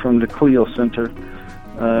know me from the Clio Center.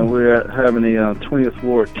 We're having a 20th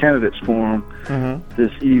Ward Candidates Forum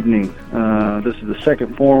this evening. This is the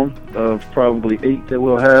second forum of probably 8 that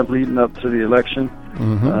we'll have leading up to the election.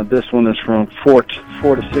 This one is from 4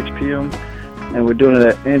 to 6 p.m. And we're doing it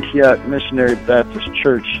at Antioch Missionary Baptist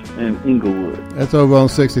Church in Inglewood. That's over on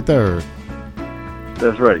 63rd.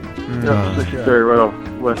 That's right. 63rd right off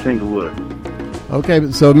West Inglewood.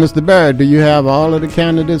 Okay, so Mr. Barrett, do you have all of the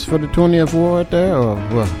candidates for the 20th Ward there, or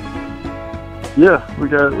what? Yeah, we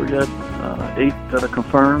got 8 that are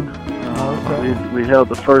confirmed. We held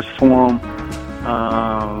the first forum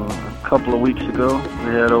a couple of weeks ago.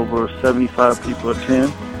 We had over 75 people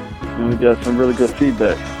attend, and we got some really good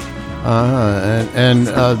feedback. And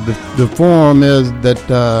the forum is that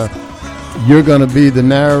you're going to be the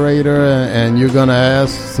narrator, and you're going to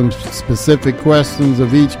ask some specific questions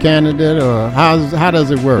of each candidate, or how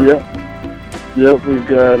does it work? Yep. We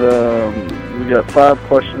got 5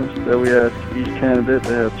 questions that we ask each candidate.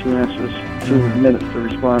 They have 2 answers, 2 minutes to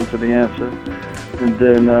respond to the answer, and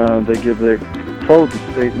then they give their closing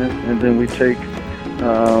statement, and then we take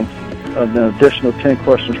an additional 10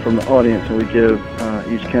 questions from the audience, and we give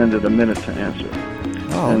each candidate a minute to answer.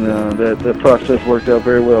 And that process worked out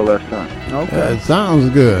very well last time. Okay, it sounds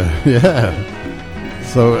good. Yeah.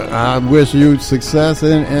 So I wish you success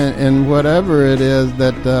in whatever it is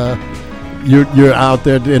that you're out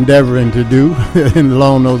there endeavoring to do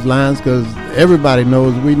along those lines, because everybody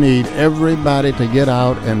knows we need everybody to get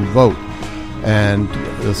out and vote. And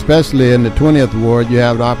especially in the 20th Ward, you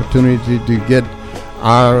have the opportunity to get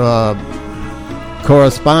our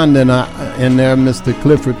correspondent in there, Mr.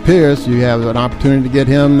 Clifford Pierce. You have an opportunity to get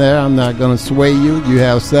him there. I'm not going to sway you. You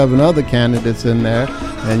have 7 other candidates in there,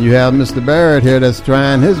 and you have Mr. Barrett here that's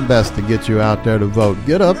trying his best to get you out there to vote.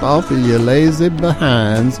 Get up off of your lazy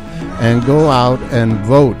behinds and go out and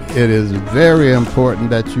vote. It is very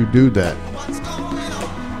important that you do that.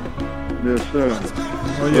 Yes, sir.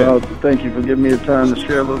 Well, thank you for giving me the time to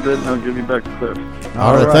share a little bit, and I'll give you back to Cliff.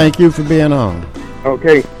 All right. Thank you for being on.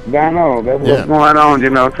 Okay, Donald, that's what's going on,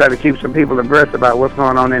 try to keep some people abreast about what's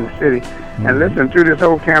going on in the city. And listen, through this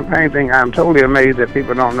whole campaign thing, I'm totally amazed that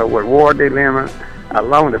people don't know what ward they live in,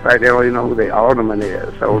 along the fact they don't even know who their alderman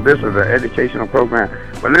is. So this is an educational program.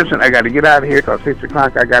 But listen, I got to get out of here because 6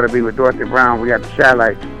 o'clock I got to be with Dorothy Brown. We got the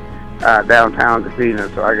Shylights downtown this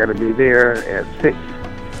evening, so I got to be there at 6.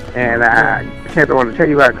 And I want to tell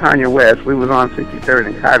you about Kanye West. We was on 63rd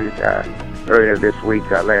and Cottage earlier this week,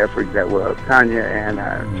 last week, that was Tanya and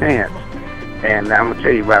Chance. And I'm going to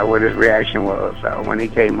tell you about what his reaction was when he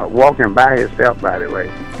came up, walking by himself, by the way.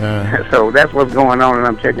 So that's what's going on, and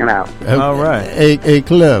I'm checking out. All right. Hey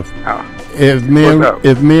Cliff. If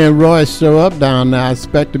me and Royce show up down there, I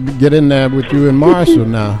expect to get in there with you and Marshall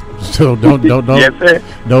now. So don't yes, sir.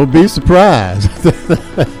 Don't be surprised.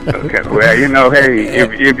 Okay. Well, hey,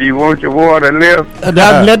 if you want your water lift,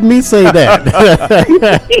 let me say that.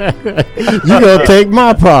 You gonna take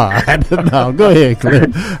my part? No, go ahead,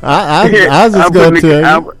 Cliff. I was just gonna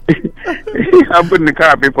tell you. I'm putting the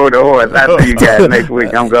cart before the horse. I'll see you guys next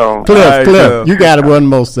week. I'm gone. Cliff, you got it 1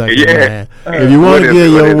 more second. Yeah. Man. If you want to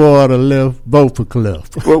get your water lift, vote for Cliff.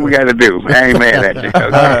 What we got to do? I ain't mad at you.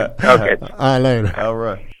 Okay. All right, later. All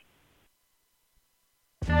right.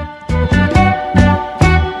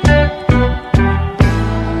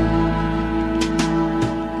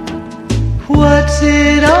 What's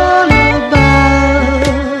it all about?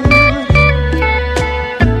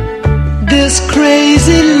 This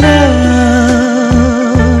crazy love.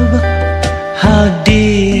 How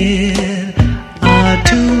did our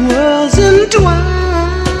 2 worlds entwine?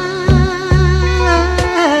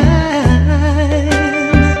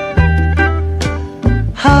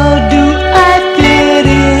 How do I fit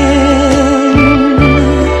in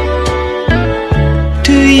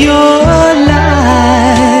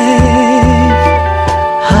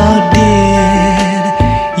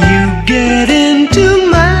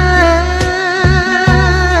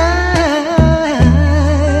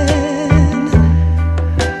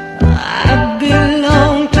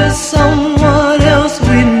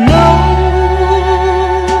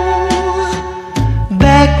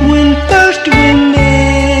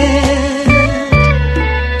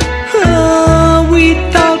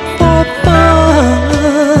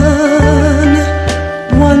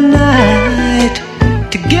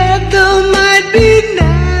be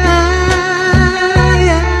nice.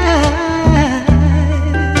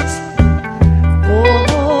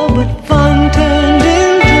 Oh, but fun turned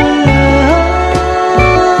into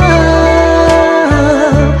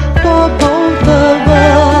love for both of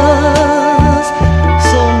us.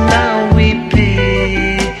 So now we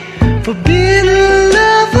pay for being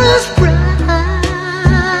lovers' prize.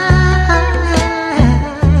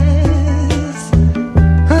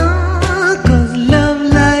 'Cause love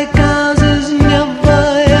like ours is never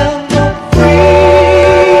ever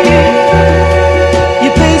free. You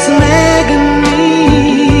pay some agony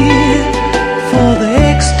for the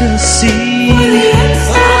ecstasy.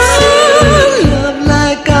 Love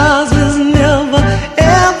like ours is never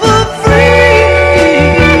ever free.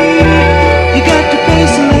 You got to pay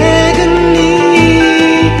some agony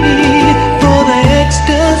for the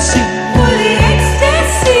ecstasy.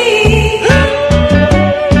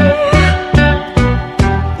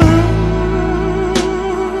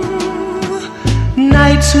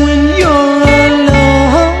 Nights when you're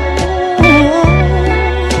alone,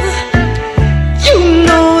 you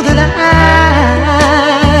know that I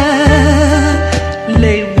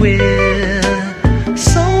lay with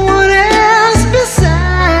someone else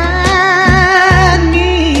beside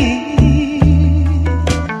me.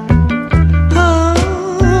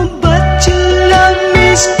 Oh, but you love me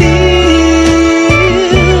still,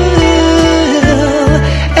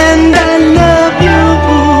 and I love you.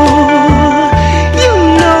 You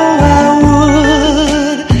know I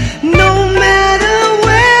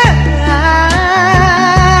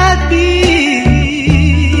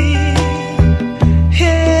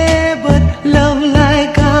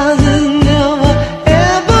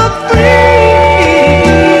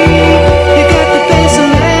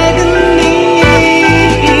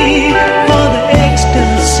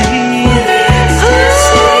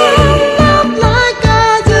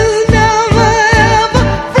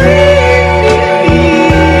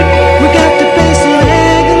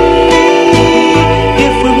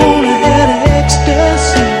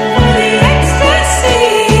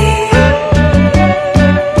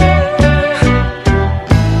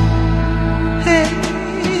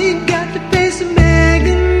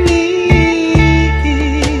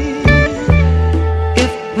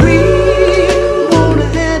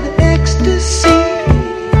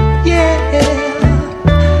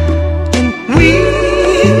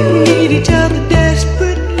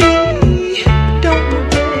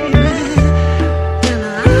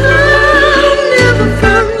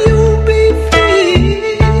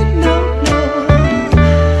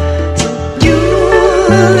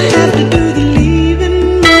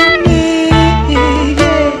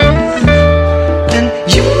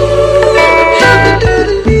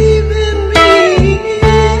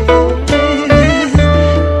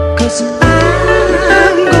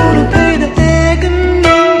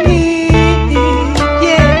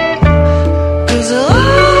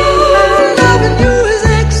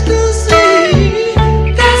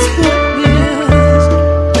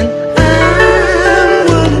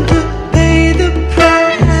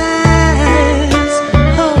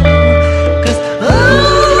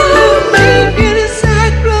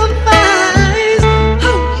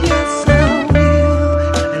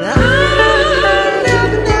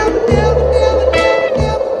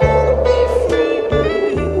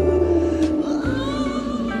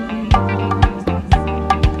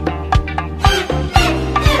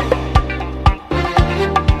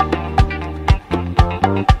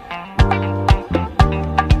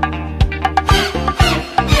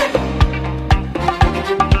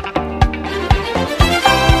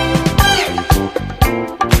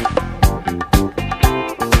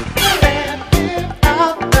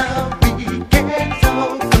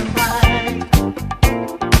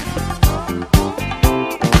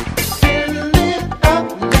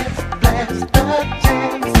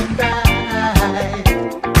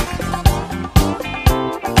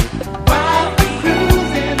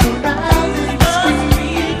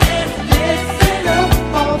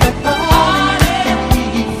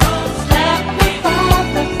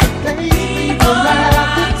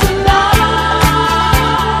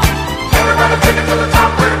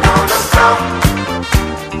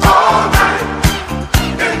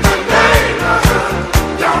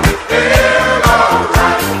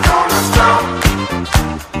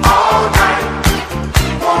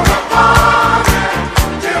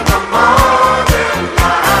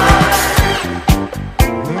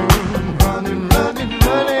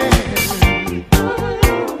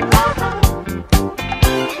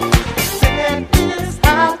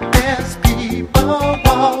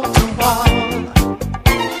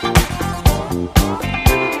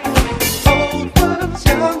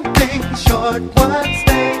but what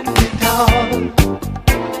stands me tall.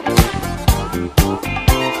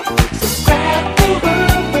 So grab the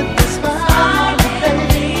world with a smile and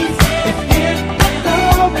face. If it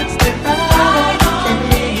love, it's divine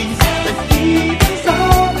case. The heat is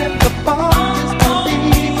on and the bomb just won't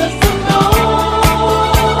leave us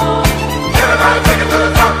alone. Everybody take it to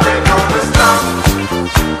the top, we're gonna stop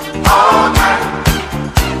all night.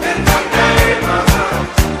 In the neighborhood,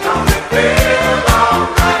 don't it feel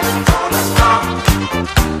alright? Gonna stop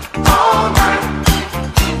all night.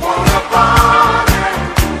 Wanna party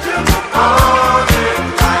till the morning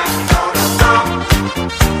light. Gonna stop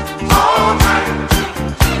all night.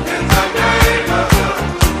 In the neighborhood,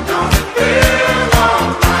 don't it feel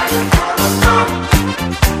alright? Gonna stop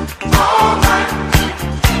all night.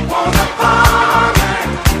 Wanna party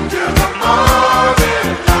till the morning light.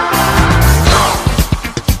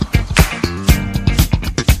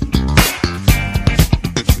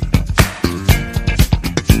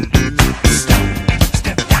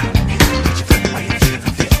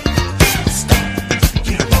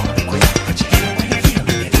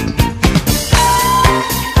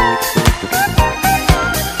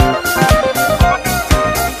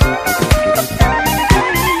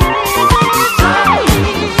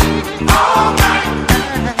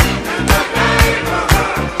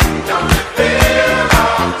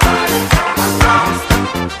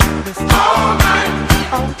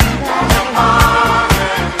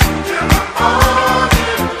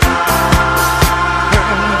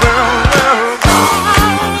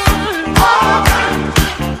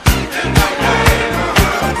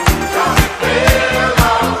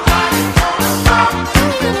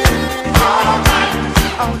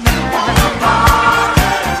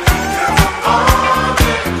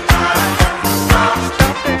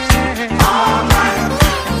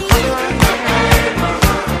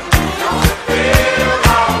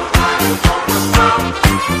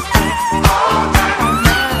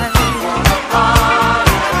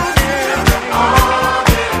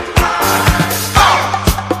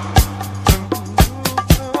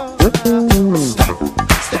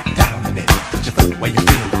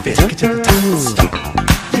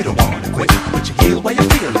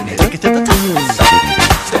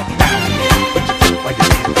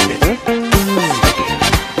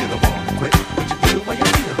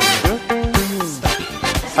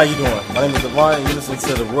 How you doing? My name is Devon, and you listen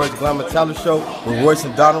to the Royce Glamour Talent Show with Royce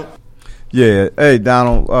and Donald. Yeah. Hey,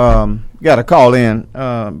 Donald, you got to call in.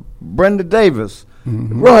 Brenda Davis.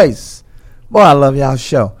 Royce. Boy, I love y'all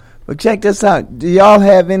show. But check this out. Do y'all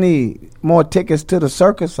have any more tickets to the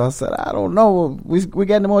circus? I said, I don't know. We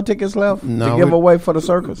got any more tickets left to give away for the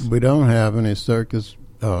circus? We don't have any circus,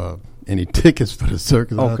 any tickets for the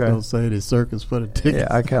circus. Okay. I was going to say the circus for the tickets. Yeah,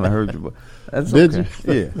 I kind of heard you. But that's Did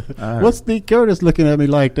okay. you? Yeah. What's Steve Curtis looking at me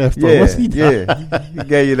like that for? Yeah, What's he doing? He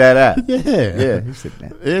gave you that eye. Yeah. He said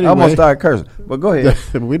that. Anyway. I almost started cursing. But go ahead.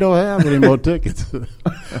 We don't have any more tickets.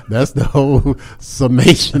 That's the whole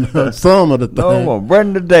summation of some of the things. No more.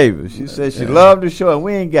 Brenda Davis. She said she loved the show, and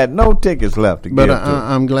we ain't got no tickets left to But give to her.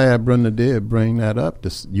 I'm glad Brenda did bring that up,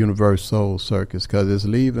 this Universe Soul Circus, because it's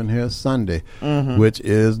leaving here Sunday, which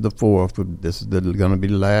is the 4th. This is going to be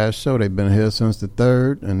the last show. They've been here since the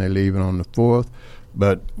 3rd, and they're leaving on the 4th.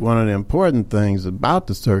 But one of the important things about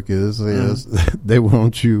the circus is they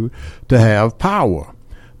want you to have power.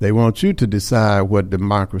 They want you to decide what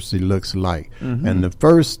democracy looks like. And the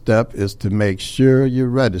first step is to make sure you're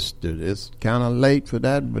registered. It's kind of late for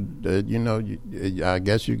that, but, I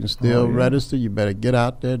guess you can still register. You better get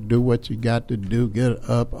out there, do what you got to do, get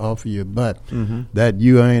up off of your butt. That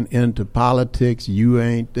you ain't into politics, you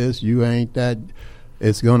ain't this, you ain't that.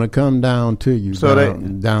 It's going to come down to you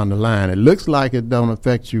down the line. It looks like it don't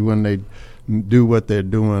affect you when they do what they're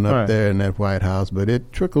doing up there in that White House, but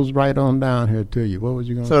it trickles right on down here to you. What was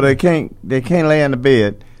you going to say? They can't lay in the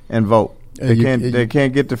bed and vote. They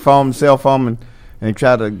can't get the cell phone and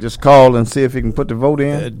try to just call and see if he can put the vote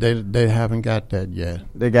in. They haven't got that yet.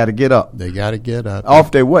 They got to get up. They got to get up. Off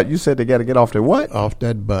their what? You said they got to get off their what? Off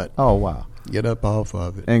that butt. Oh, wow. Get up off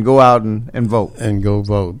of it. And go out and vote. And go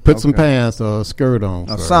vote. Put some pants or a skirt on.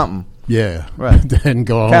 Or something. Yeah. Right. Then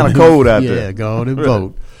go on. Kind of cold out there. Yeah, go on and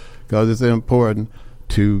vote. Because it's important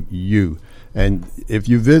to you. And if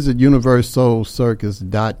you visit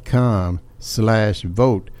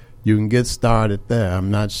universalcircus.com/vote, you can get started there. I'm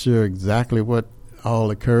not sure exactly what all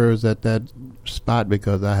occurs at that spot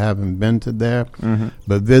because I haven't been to there.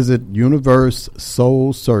 But visit Universe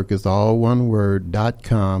Soul Circus, all one word,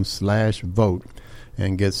 .com/vote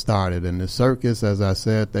and get started. And the circus, as I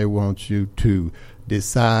said, they want you to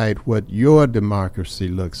decide what your democracy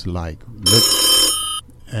looks like.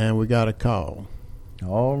 And we got a call.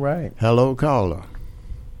 All right. Hello, caller.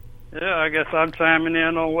 Yeah, I guess I'm chiming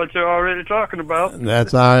in on what you're already talking about.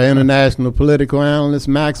 That's our international political analyst,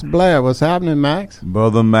 Max Blair. What's happening, Max?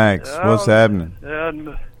 Brother Max, what's happening? Yeah,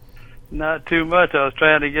 not too much. I was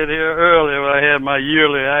trying to get here early when I had my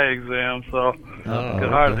yearly eye exam, so I could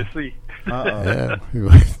hardly see. Yeah,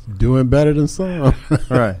 doing better than some.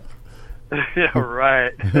 Right. Yeah,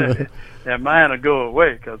 right. And mine will go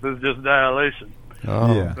away because it's just dilation.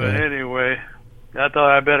 Oh, yeah. But anyway, I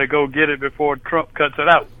thought I better go get it before Trump cuts it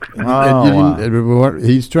out.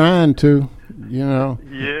 He's trying to, you know.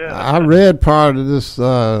 Yeah. I read part of this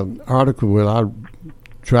article. Well, I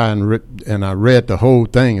try and I read the whole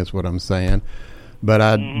thing, is what I'm saying. But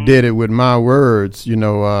I did it with my words, you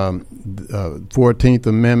know, 14th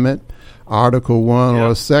Amendment. Article 1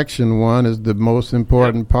 or Section 1 is the most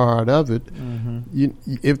important part of it.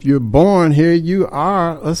 If you're born here, you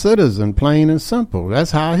are a citizen, plain and simple.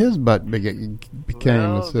 That's how his butt became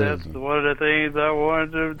a citizen. That's one of the things I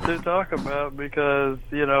wanted to talk about because,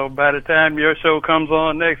 you know, by the time your show comes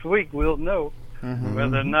on next week, we'll know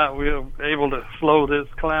whether or not we're able to slow this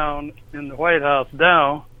clown in the White House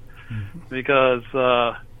down because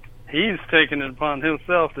he's taken it upon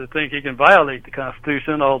himself to think he can violate the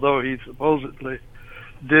Constitution, although he supposedly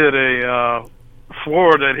did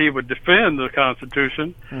swore that he would defend the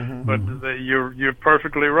Constitution. But you're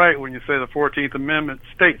perfectly right when you say the 14th Amendment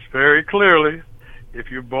states very clearly, if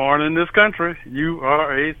you're born in this country, you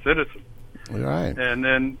are a citizen. Right. And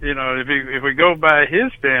then, you know, if we go by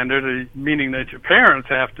his standard, meaning that your parents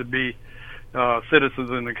have to be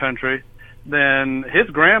citizens in the country, then his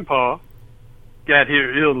grandpa got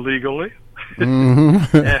here illegally, and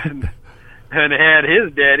had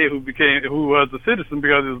his daddy who was a citizen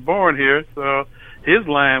because he was born here, so his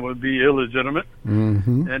line would be illegitimate.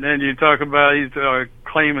 And then you talk about he's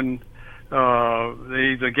claiming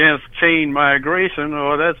he's against chain migration.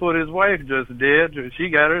 Or that's what his wife just did. She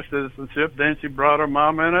got her citizenship, then she brought her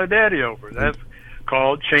mama and her daddy over. That's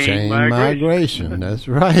called chain migration. That's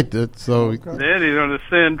right. That's so. Then he's going to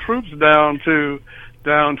send troops down to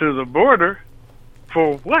the border.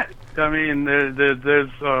 For what? I mean, there's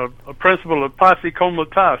a principle of posse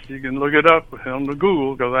comitatus. You can look it up on the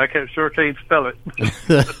Google because I sure can't spell it.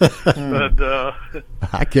 But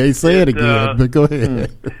I can't say it again. But go ahead.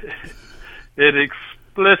 It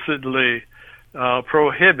explicitly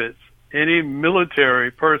prohibits any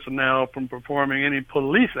military personnel from performing any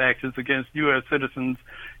police actions against U.S. citizens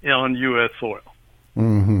on U.S. soil.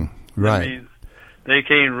 Right. That means they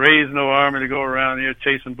can't raise no army to go around here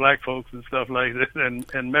chasing black folks and stuff like that,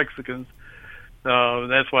 and Mexicans.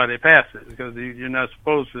 That's why they passed it, because you're not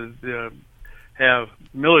supposed to have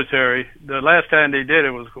military. The last time they did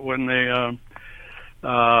it was when they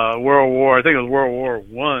World War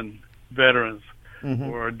I veterans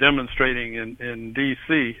were demonstrating in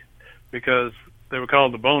D.C. because they were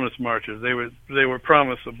called the bonus marchers. They were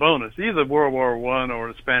promised a bonus, either World War I or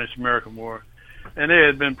the Spanish-American War. And they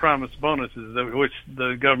had been promised bonuses, which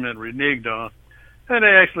the government reneged on. And they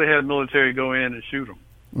actually had military go in and shoot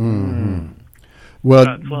them.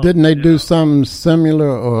 Well, didn't they do something similar,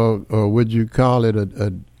 or would you call it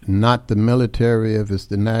a not the military if it's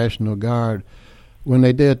the National Guard? When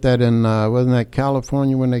they did that in, wasn't that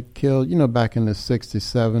California when they killed, you know, back in the 60s,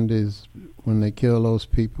 70s, when they killed those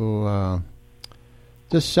people,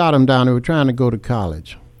 just shot them down. They were trying to go to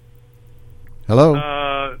college. Hello?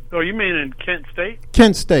 You mean in Kent State?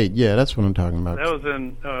 Kent State, yeah, that's what I'm talking about.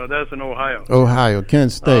 That's in Ohio. Ohio,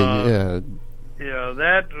 Kent State, yeah. Yeah,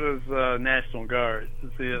 that was National Guard.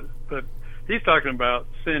 But he's talking about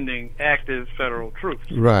sending active federal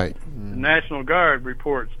troops. Right. The National Guard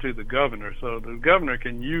reports to the governor, so the governor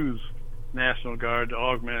can use National Guard to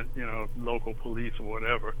augment, you know, local police or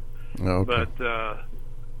whatever. Okay. But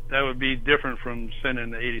that would be different from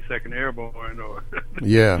sending the 82nd Airborne or.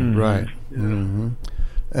 Yeah, right. Yeah.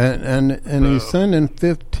 And he's sending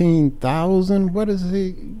 15,000. What is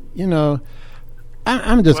he? You know,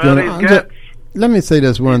 I'm just gonna. Let me say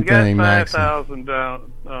this one thing, Max. 5,000 down.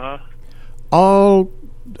 All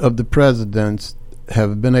of the presidents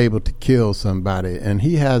have been able to kill somebody, and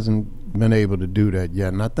he hasn't been able to do that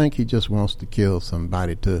yet. And I think he just wants to kill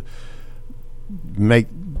somebody to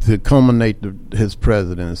culminate his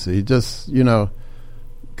presidency. He just, you know,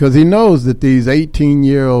 because he knows that these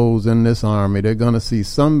 18-year-olds in this army, they're going to see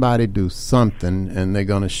somebody do something, and they're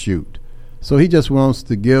going to shoot. So he just wants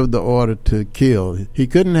to give the order to kill. He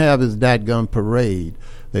couldn't have his dadgun parade.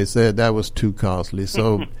 They said that was too costly.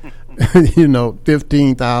 So, you know,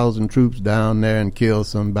 15,000 troops down there and kill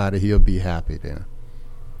somebody, he'll be happy then.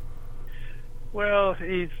 Well,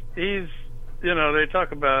 he's they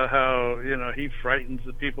talk about how he frightens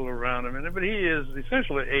the people around him, but he is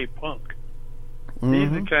essentially a punk. Mm-hmm.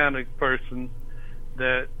 He's the kind of person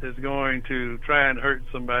that is going to try and hurt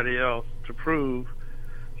somebody else to prove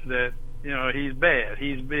that he's bad,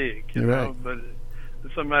 he's big, Right. But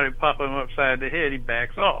if somebody pop him upside the head, he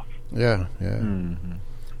backs off. Yeah. Mm-hmm.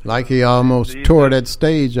 Like he almost tore that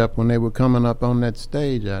stage up when they were coming up on that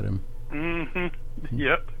stage at him. Mm-hmm.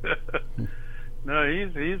 Yep. No,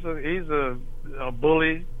 he's a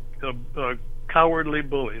bully, a cowardly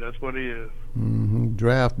bully. That's what he is. Mm-hmm.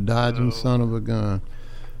 Draft dodging son of a gun.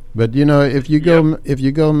 But if you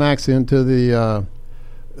go Max into the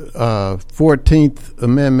 14th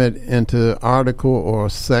Amendment, into article or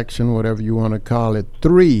section, whatever you want to call it,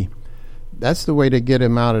 3. That's the way to get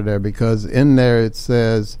him out of there, because in there it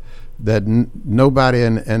says that nobody,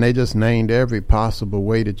 and they just named every possible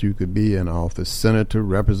way that you could be in office: senator,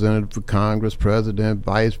 representative for Congress, president,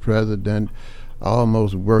 vice president,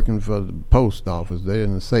 almost working for the post office. They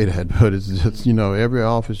didn't say that, but it's just every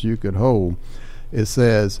office you could hold. It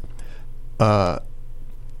says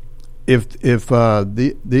if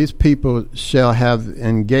these people shall have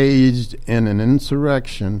engaged in an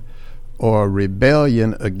insurrection or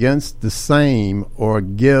rebellion against the same, or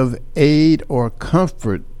give aid or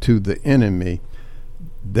comfort to the enemy,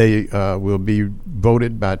 they will be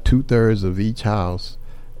voted by 2/3 of each house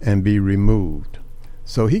and be removed.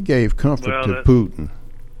 So he gave comfort to Putin.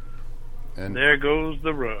 And there goes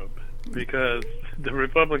the rub, because the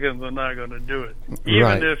Republicans are not going to do it,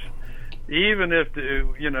 even if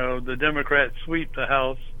the Democrats sweep the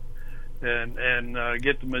House and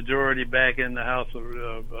get the majority back in the House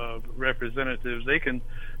of Representatives. They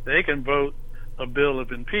can vote a bill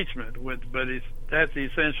of impeachment, but that's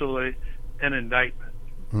essentially an indictment.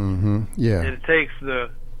 Mm-hmm. Yeah. It takes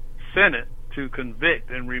the Senate to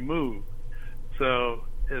convict and remove. So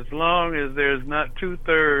as long as there's not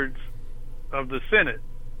 2/3 of the Senate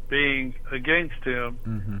being against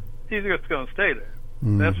him, he's just going to stay there.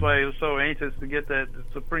 Mm-hmm. That's why he was so anxious to get that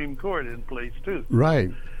Supreme Court in place too.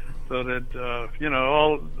 Right. So that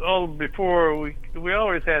all before we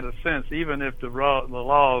always had a sense, even if the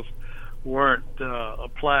laws weren't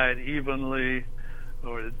applied evenly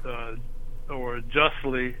or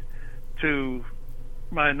justly to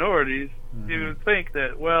minorities, you would think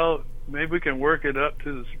that maybe we can work it up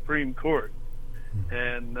to the Supreme Court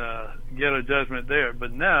and get a judgment there.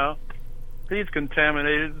 But now he's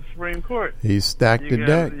contaminated the Supreme Court. He's stacked the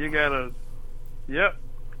deck. You gotta, yep.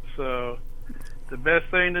 So the best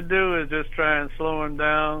thing to do is just try and slow him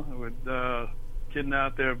down with getting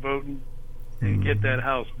out there voting and get that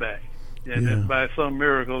House back. And then by some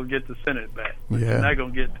miracle, get the Senate back. But you're not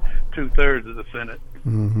going to get 2/3 of the Senate.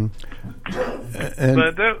 Mm-hmm.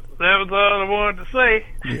 But that was all I wanted to say.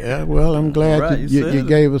 Yeah, well, I'm glad you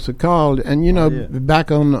gave us a call. And,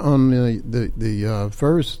 back on the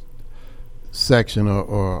first section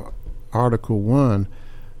or Article 1,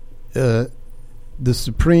 the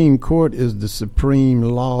Supreme Court is the supreme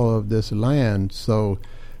law of this land. So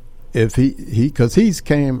if because he's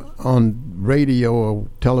came on radio or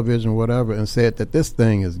television or whatever and said that this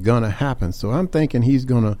thing is going to happen. So I'm thinking he's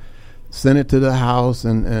going to send it to the House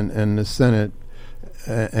and the Senate,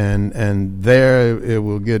 and there it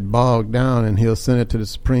will get bogged down, and he'll send it to the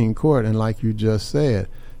Supreme Court. And like you just said,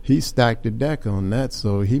 he stacked the deck on that,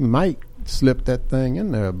 so he might slip that thing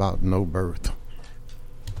in there about no birth.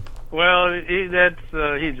 Well, he's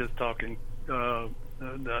just talking. I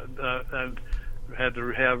had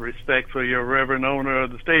to have respect for your reverend owner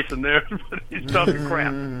of the station there, but he's talking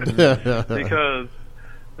crap. Because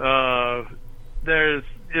there's,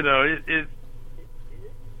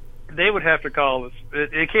 they would have to call this.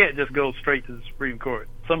 It can't just go straight to the Supreme Court.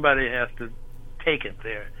 Somebody has to take it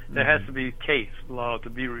there. There has to be case law to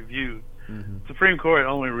be reviewed. Supreme Court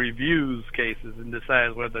only reviews cases and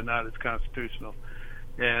decides whether or not it's constitutional.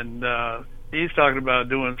 And he's talking about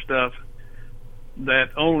doing stuff that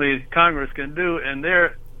only Congress can do, and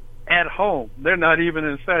they're at home. They're not even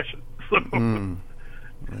in session. So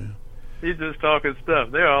he's just talking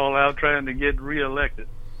stuff. They're all out trying to get reelected.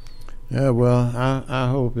 Yeah, well, I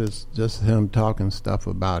hope it's just him talking stuff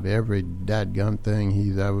about every dadgum thing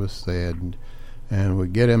he's ever said, and we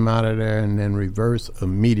get him out of there and then reverse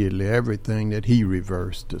immediately everything that he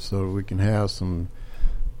reversed, so we can have some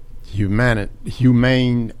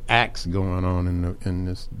humane acts going on in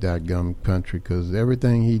this dadgum country, because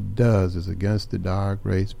everything he does is against the dark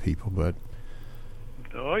race people. But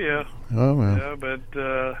oh well. Yeah, but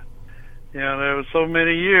there was so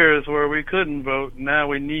many years where we couldn't vote. Now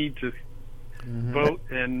we need to vote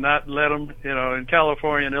and not let them. In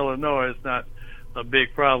California and Illinois, it's not a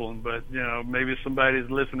big problem. But maybe somebody's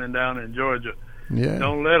listening down in Georgia. Yeah.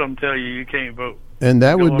 Don't let them tell you can't vote. And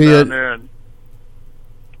that would be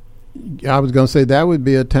I was going to say that would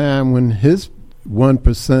be a time when his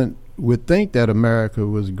 1% would think that America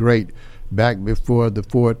was great back before the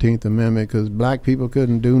 14th Amendment, because black people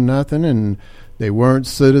couldn't do nothing and they weren't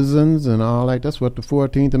citizens and all that. That's what the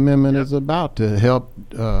 14th Amendment is about, to help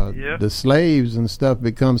the slaves and stuff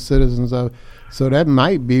become citizens of. So that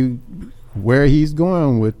might be where he's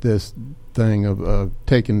going with this thing of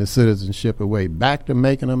taking the citizenship away, back to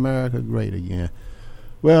making America great again.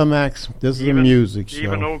 Well, Max, this is a music show.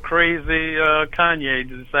 Even old crazy Kanye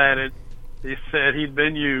decided, he said he'd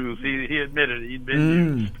been used. He admitted he'd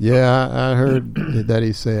been used. Yeah, I heard that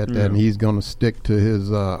he said that, and he's going to stick to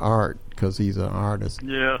his art because he's an artist.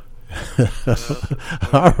 Yeah.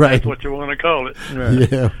 All right. That's what you want to call it.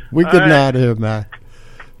 Right. Yeah. We're getting out of here, Max.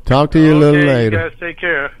 Talk to you a little later. You guys take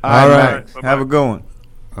care. All right. Have a good one.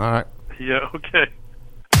 All right. Yeah, okay.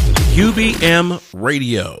 UBM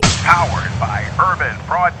Radio. Powered by Urban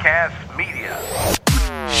Broadcast Media.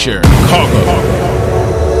 Chicago.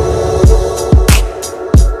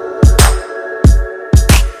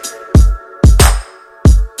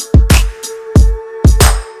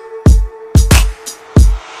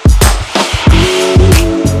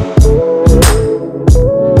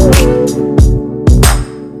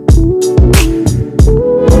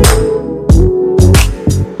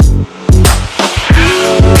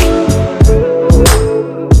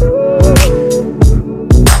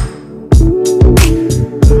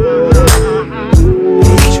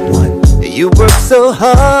 So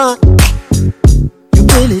hard, you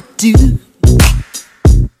really do.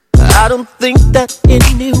 I don't think that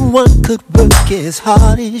anyone could work as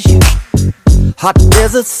hard as you. Hot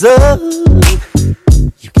desert sun,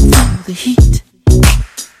 you can feel the heat.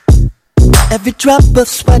 Every drop of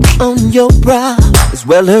sweat on your brow is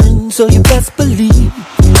well earned, so you best believe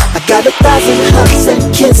I got 1,000 hugs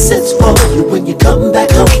and kisses for you when you come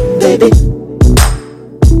back home, baby.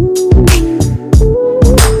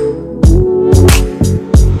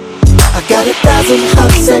 Got 1,000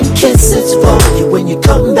 hugs and kisses for you when you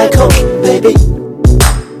come back home, baby.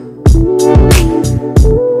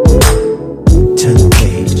 Turn the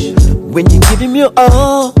page. When you give him your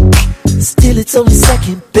all, still it's only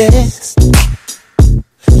second best.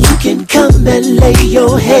 You can come and lay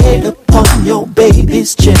your head upon your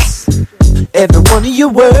baby's chest. Every one of your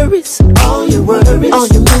worries, all your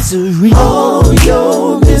misery, all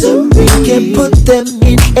your misery. You can put them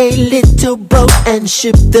in a little boat and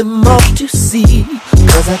ship them off to sea.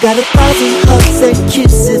 'Cause I got 1,000 hugs and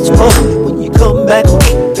kisses for you when you come back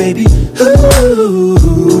home, baby. Ooh,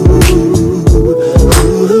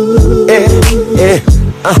 yeah.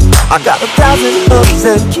 I got 1,000 hugs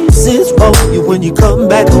and kisses for you when you come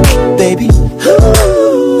back home, baby.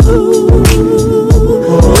 Ooh.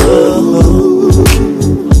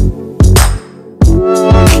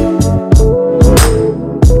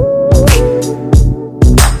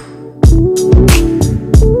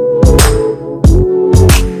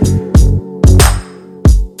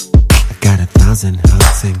 I got 1,000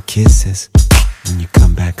 hugs and kisses when you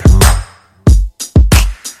come back home.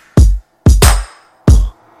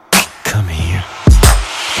 Come here.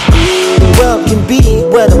 Well, can be,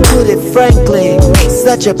 well, to put it frankly,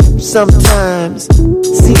 such a sometimes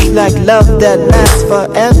seems like love that lasts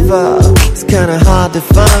forever. It's kinda hard to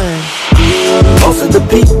find. Most of the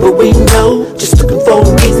people we know just looking for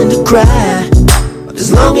a reason to cry. But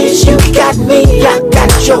as long as you got me, I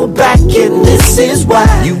got your back, and this is why.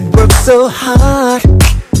 You work so hard,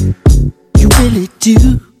 you really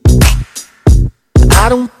do. I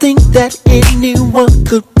don't think that anyone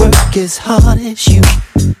could work as hard as you.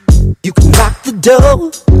 You can lock the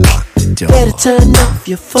door, better turn off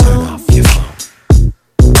your phone.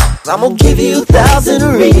 I'm gonna give you 1,000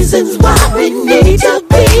 reasons why we need to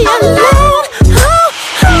be alone.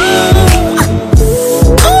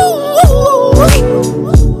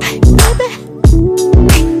 Hey, baby,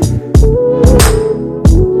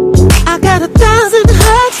 I got 1,000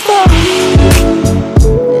 hugs for you.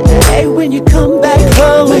 Hey, when you come back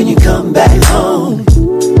home,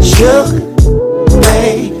 sure,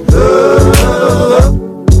 babe.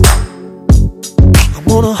 I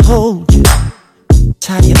wanna hold you,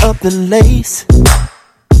 tie you up in lace.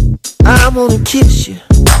 I wanna kiss you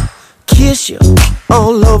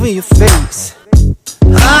all over your face.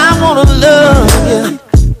 I wanna love you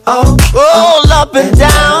all up and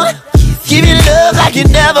down. Give you love like you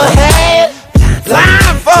never had.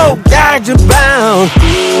 Blindfold, guide you bound.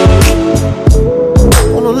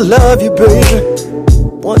 Wanna love you, baby,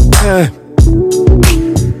 one time,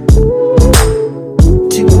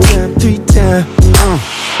 2 times, 3 times.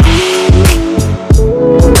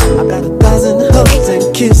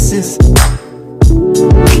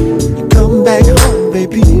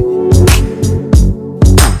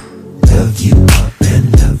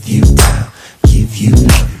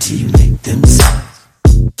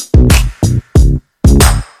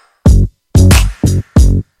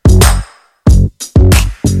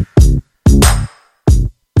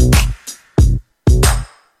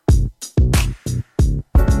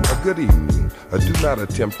 Good evening. Do not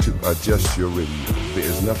attempt to adjust your radio. There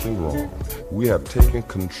is nothing wrong. We have taken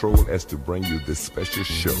control as to bring you this special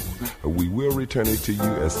show. We will return it to you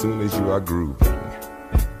as soon as you are grooving.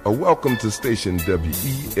 Welcome to station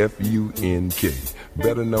WEFUNK,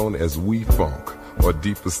 better known as We Funk, or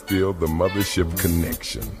deeper still, the Mothership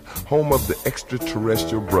Connection, home of the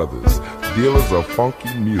extraterrestrial brothers, dealers of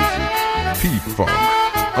funky music, P-Funk,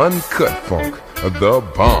 Uncut Funk, the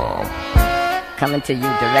bomb. Coming to you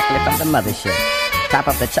directly from the mothership, top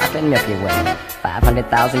of the chocolate Milky Way,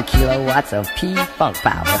 500,000 kilowatts of P-Funk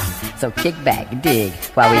power. So kick back, dig,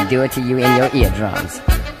 while we do it to you in your eardrums.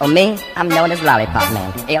 Oh, me? I'm known as Lollipop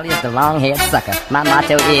Man, alias the long-haired sucker. My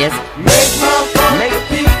motto is make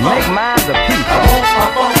mine the P-Funk. I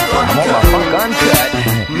want my funk uncut.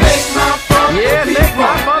 Make my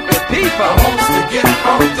funk the P-Funk.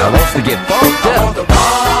 I want to get funked up. I want the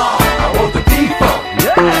bomb. I want the P-Funk.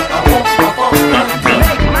 Yeah. I want my funk uncut.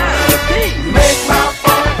 Make mine the P. Make my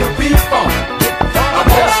funk the P-Funk. I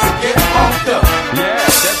want to get funked up.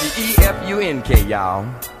 Yeah, WEFUNK, y'all.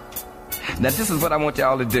 Now this is what I want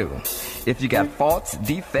y'all to do. If you got faults,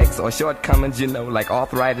 defects, or shortcomings, like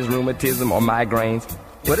arthritis, rheumatism, or migraines,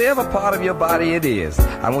 whatever part of your body it is,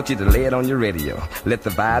 I want you to lay it on your radio. Let the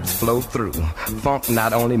vibes flow through. Funk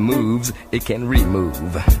not only moves, it can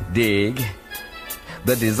remove. Dig?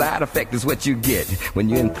 The desired effect is what you get when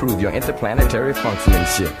you improve your interplanetary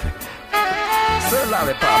functionship. Sir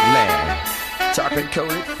Lollipop Man,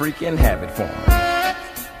 chocolate-coated freaking habit former.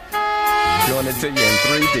 Doing it to you in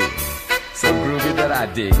 3D. So groovy that I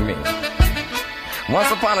dig me. Once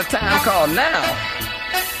upon a time called now.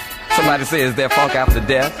 Somebody says they're funk after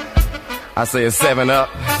death. I say it's 7-Up.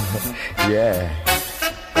 Yeah.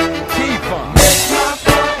 P-Funk. Make my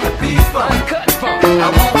funk the P-Funk. Uncut funk. I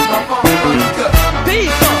want my funk uncut.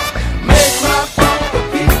 P-Funk. Make my funk the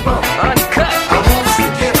P-Funk. Uncut. I want to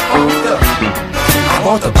get funked up. I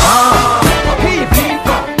want the bomb.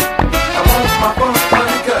 P-Funk. I want my funk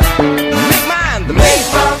uncut. Make mine the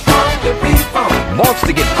P-Funk. Wants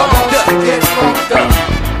to get funked up.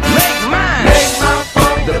 Make mine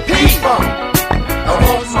the P-Funk. I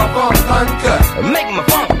want my funk uncut. Make my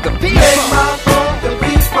funk the P-Funk. Make my funk the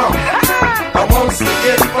P-Funk. I want to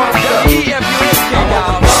get funked up. I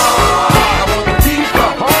want the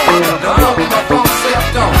P-Funk. Don't know my funk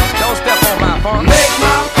stepped on. Don't step on my funk. Make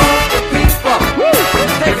my funk the P-Funk.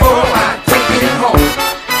 Before I take it home.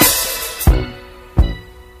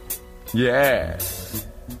 Yeah.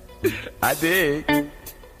 I dig.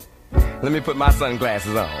 Let me put my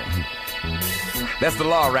sunglasses on. That's the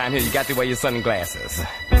law around here. You got to wear your sunglasses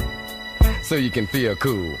so you can feel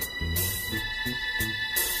cool.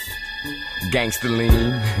 Gangsta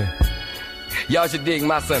lean. Y'all should dig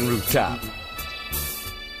my sunroof top.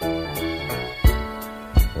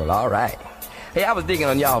 Well, all right. Hey, I was digging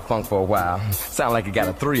on y'all funk for a while. Sound like it got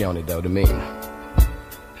a 3 on it, though, to me.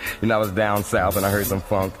 I was down south and I heard some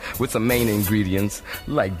funk with some main ingredients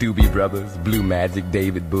like Doobie Brothers, Blue Magic,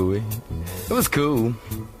 David Bowie. It was cool.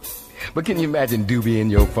 But can you imagine Doobie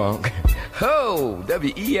in your funk? Ho!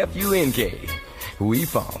 WEFUNK. We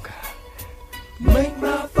funk. Make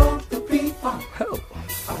my funk the P-Funk. Ho!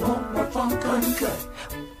 I want my funk uncut.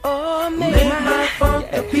 Oh, make my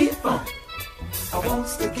funk the P-Funk. I want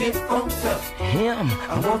to get funked up. Him.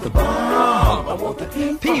 I want the bomb. I want the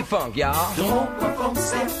P-Funk, y'all. Don't want my funk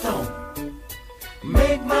stepped on.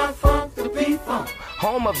 Make my funk the P-Funk.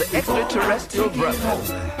 Home of the extraterrestrial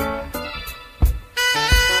brothers.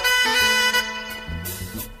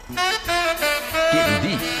 Getting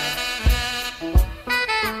deep.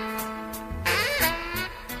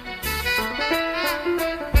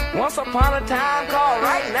 Once upon a time called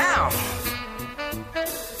right now.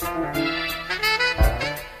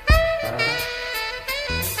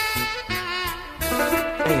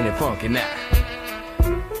 Ain't it funky now?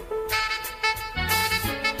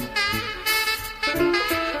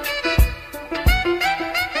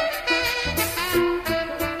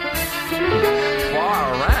 Far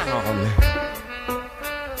around.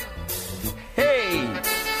 Hey,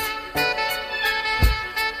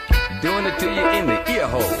 doing it to you in the ear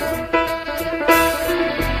hole.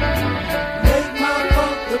 Make my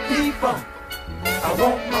funk the P-Funk. I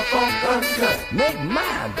want my funk uncut. Make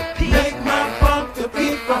mine the P-Funk. Make my funk the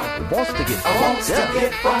P-Funk. Wants to get I want funked up. to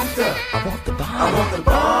get funked up. I want the bomb. I want the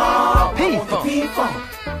bomb. P-Funk. I want the P-Funk.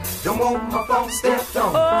 Don't want my funk stepped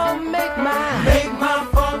on. Oh, make mine. Make my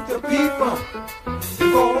funk the P-Funk.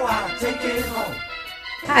 Before I take it home.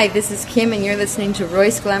 Hi, this is Kim, and you're listening to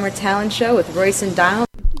Royce Glamour Talent Show with Royce and Donald.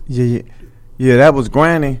 Yeah, that was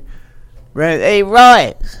Granny. Hey,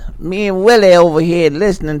 Royce, me and Willie over here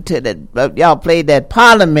listening to that. Y'all played that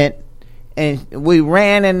Parliament, and we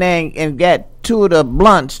ran in there and got 2 of the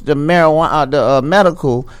blunts, the marijuana, the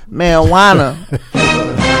medical marijuana.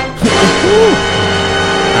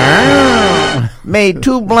 Made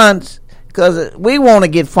 2 blunts because we want to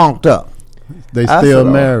get funked up. They still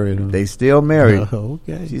married. They still married.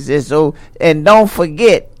 Okay. She said so, and don't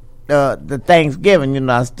forget the Thanksgiving. You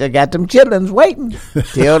know, I still got them chitlins waiting.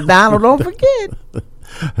 Tell Donald, don't forget.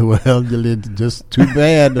 Well, just too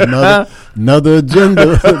bad. Another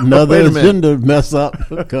agenda mess up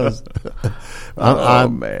because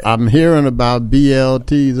I'm hearing about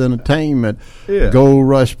BLT's Entertainment, Gold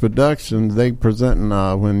Rush Productions. They presenting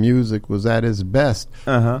when music was at its best.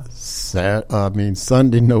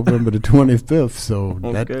 Sunday, November the 25th. So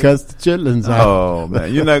that cuts the chitlins out. Oh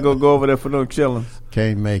man, you're not gonna go over there for no chillins.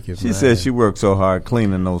 Can't make it. She said she worked so hard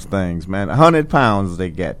cleaning those things, man. 100 pounds they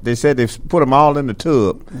got. They said they put them all in the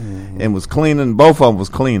tub and was cleaning. Both of them was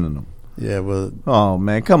cleaning them. Yeah, well. Oh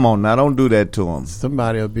man, come on now, don't do that to them.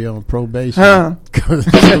 Somebody will be on probation. Come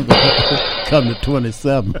to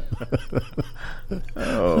 27.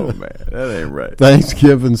 Oh man, that ain't right.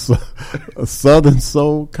 Thanksgiving a Southern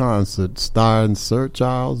Soul concert starring Sir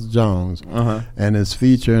Charles Jones and is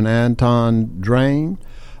featuring Anton Drain.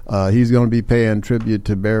 He's going to be paying tribute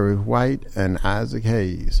to Barry White and Isaac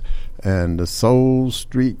Hayes, and the Soul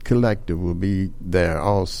Street Collective will be there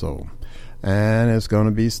also. And it's going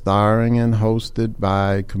to be starring and hosted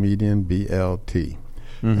by comedian BLT.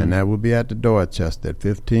 And that will be at the Dorchester at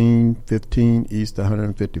 1515 East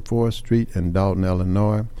 154th Street in Dalton,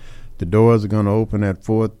 Illinois. The doors are going to open at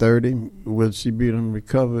 4:30. Will she be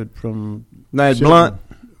recovered from nice blunt?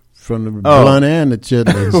 From the blunt and the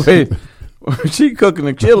chitlins. Wait. She cooking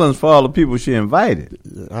the chillins for all the people she invited.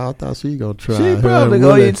 I thought she gonna try. She probably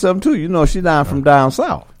gonna eat something too. You know, she down from down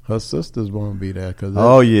south. Her sisters won't be there.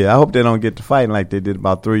 Yeah, I hope they don't get to fighting like they did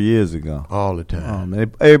about 3 years ago. All the time. Oh,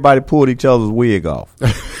 man. Everybody pulled each other's wig off.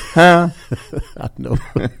 Huh? I know.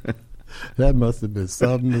 That must have been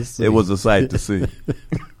something to see. It was a sight to see.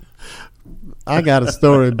 I got a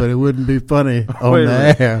story, but it wouldn't be funny on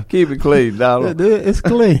the air. Keep it clean, Donald. It's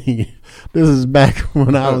clean. This is back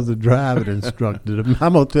when I was a driving instructor.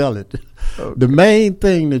 I'm going to tell it. Okay. The main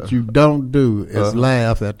thing that you don't do is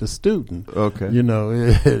laugh at the student. Okay. You know,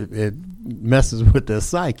 it messes with their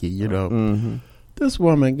psyche, you know. This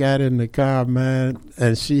woman got in the car, man,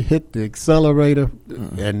 and she hit the accelerator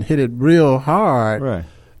and hit it real hard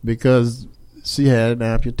because she had an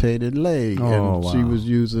amputated leg. She was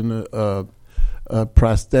using a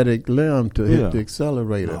prosthetic limb to hit the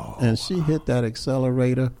accelerator. And she hit that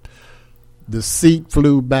accelerator. The seat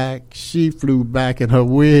flew back, she flew back, and her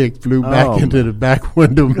wig flew back into the back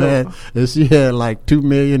window, man. And she had like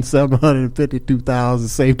 2,752,000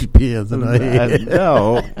 safety pins in her head.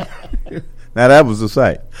 Now that was a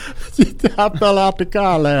sight. I fell out the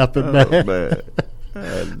car laughing, man.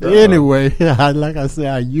 Anyway, like I said,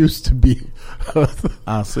 I used to be a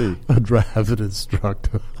driving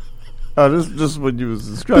instructor. Oh, this when you was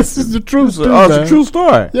instructing. This is the true story. Oh, it's a true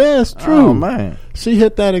story. Yeah, it's true. Oh, man. She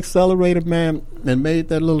hit that accelerator, man, and made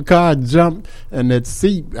that little car jump, and that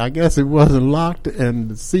seat, I guess it wasn't locked, and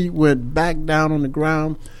the seat went back down on the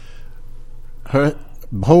ground. Her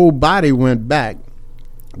whole body went back,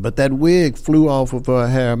 but that wig flew off of her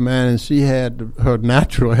hair, man, and she had her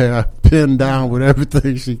natural hair pinned down with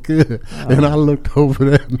everything she could. And I looked over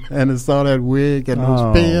there, man, and saw that wig and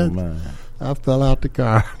those pins. Man. I fell out the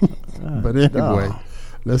car. But anyway,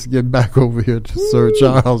 let's get back over here to Sir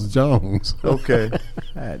Charles Jones. Okay.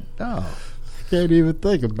 Can't even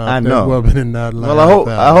think about that woman in that line. Well,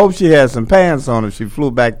 I hope she had some pants on if she flew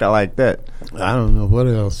back like that. I don't know what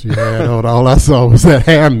else she had on. All I saw was that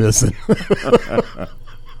hair missing.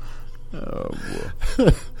 Oh,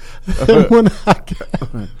 boy.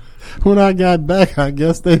 When I got back, I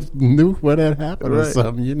guess they knew what had happened or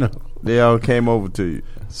something, you know. They all came over to you.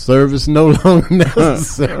 Service no longer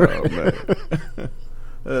necessary. Oh, man.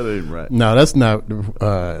 That ain't right. No, that's not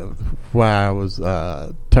why I was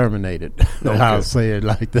terminated. Okay. I'll say it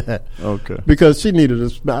like that. Okay. Because she needed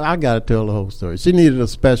I got to tell the whole story. She needed a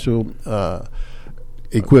special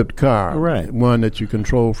equipped car. Right. One that you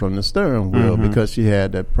control from the steering wheel because she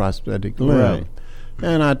had that prosthetic limb. Right.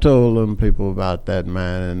 And I told them people about that,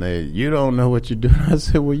 man, and you don't know what you're doing. I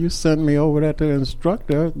said, well, you sent me over there to the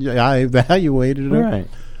instructor. I evaluated her. Right.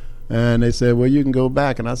 And they said, well, you can go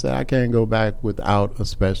back. And I said, I can't go back without a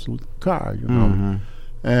special car, you know.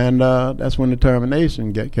 And that's when the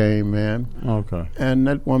termination came, man. Okay. And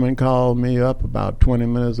that woman called me up about 20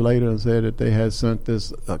 minutes later and said that they had sent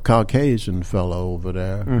this Caucasian fellow over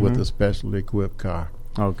there with a specially equipped car.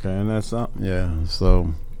 Okay, and that's something. Yeah,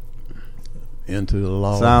 so into the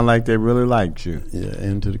law. Sound like they really liked you. Yeah,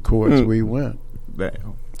 into the courts we went.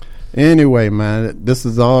 Anyway, man, this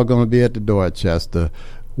is all going to be at the Dorchester.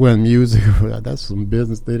 When music, that's some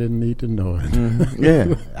business they didn't need to know.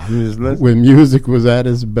 Yeah, I'm just listening. When music was at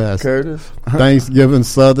its best. Curtis? Thanksgiving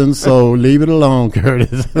Southern Soul. Leave it alone,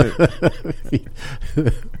 Curtis.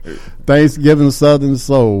 Thanksgiving Southern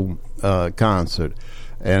Soul concert.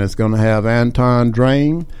 And it's going to have Anton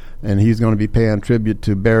Drain, and he's going to be paying tribute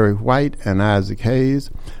to Barry White and Isaac Hayes.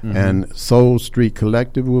 And Soul Street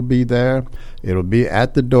Collective will be there. It'll be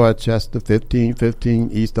at the Dorchester,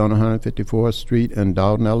 1515 East on 154th Street in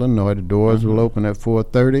Dalton, Illinois. The doors will open at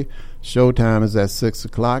 4:30. Showtime is at 6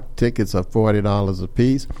 o'clock. Tickets are $40 a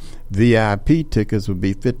piece. VIP tickets will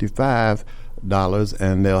be $55,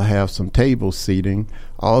 and they'll have some table seating.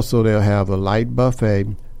 Also, they'll have a light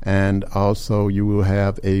buffet, and also you will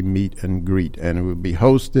have a meet and greet. And it will be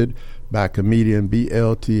hosted by comedian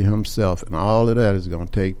BLT himself. And all of that is going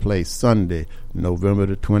to take place Sunday, November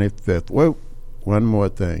the 25th. Well, one more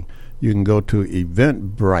thing. You can go to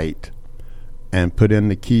Eventbrite and put in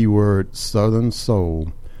the keyword Southern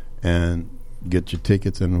Soul and get your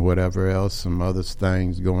tickets and whatever else, some other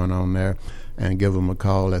things going on there, and give them a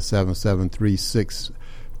call at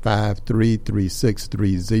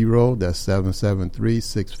 773-653-3630. That's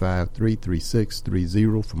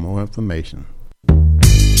 773-653-3630 for more information.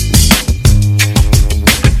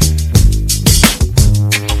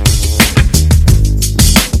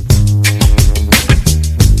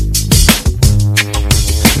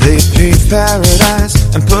 They paved paradise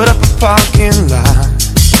and put up a parking lot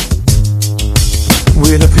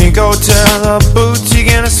with a pink hotel, a boutique,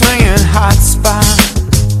 and a swinging hot spot.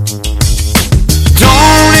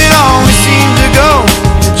 Don't it always seem to go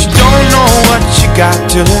that you don't know what you got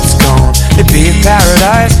till it's gone? They paved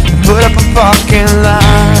paradise and put up a parking lot.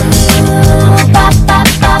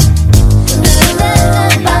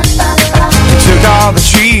 They took all the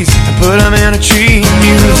trees and put them in a tree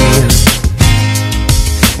museum,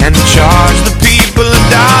 and charge the people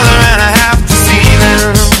 $1.50 to see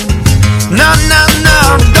them. No, no,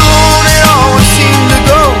 no, don't it always seem to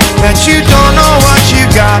go that you don't know what you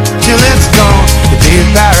got till it's gone? You paved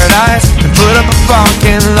paradise and put up a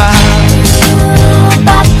parking lot.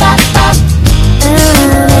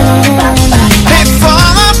 Hey,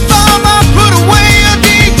 farmer, put away your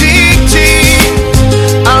DDT.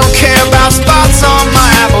 I don't care about spots on my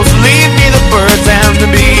apples. Leave me the birds and the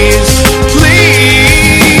bees, please.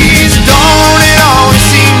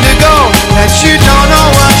 That you don't know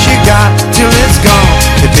what you got till it's gone.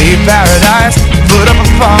 They paved paradise, put up a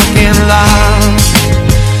parking lot.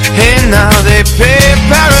 Hey, now they paved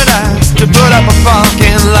paradise to put up a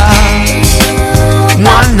parking lot.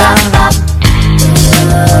 One night.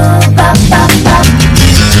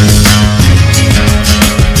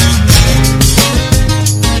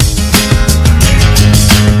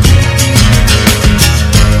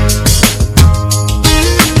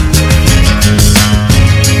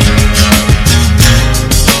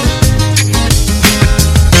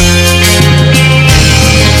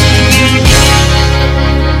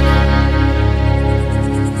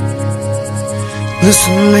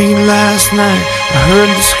 Listen, late last night I heard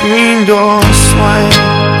the screen door swing,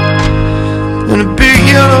 and a big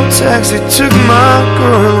yellow taxi took my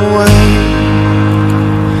girl away.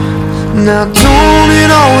 Now don't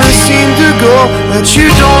it always seem to go that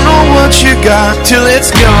you don't know what you got till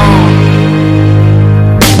it's gone?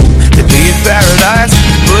 They paved paradise,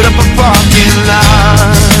 put up a parking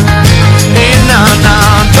lot. Hey, nah,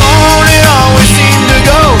 nah, don't it always seem to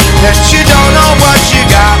go that you don't know what you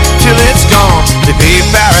got till it's gone? They paved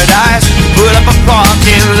paradise, put up a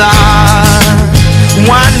parking lot.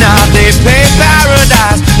 Why not? They paved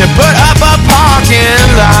paradise, they put up a parking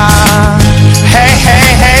lot. Hey,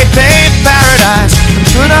 hey, hey, paved paradise,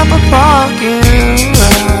 put up a parking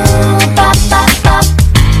lot.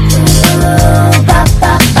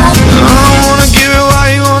 I wanna give it,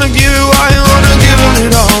 why you wanna give it, why you wanna give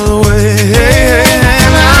it all away? Hey, hey, hey,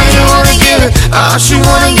 now you wanna give it, I should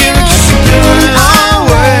wanna give it, cause you're giving it all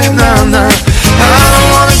away. Nah, nah, I don't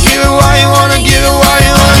wanna give it, why you wanna give it, why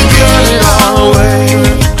you wanna give it all away?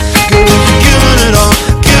 Cause you're giving it all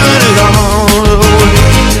away.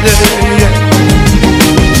 Yeah, yeah.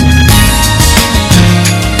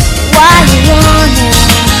 Why you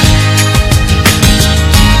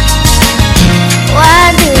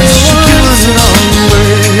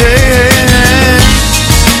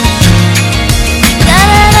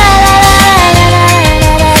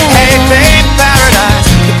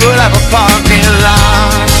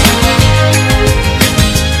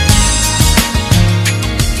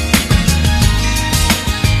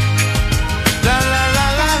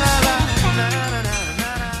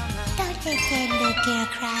girl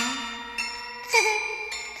cry.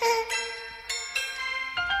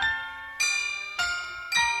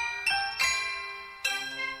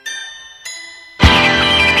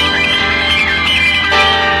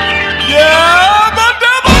 Yeah, but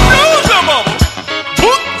devil knows them all.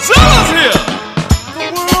 Bootzilla's here. The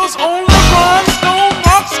world's only rhinestone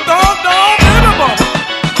rock star doll baby mama.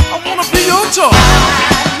 I wanna be your toy.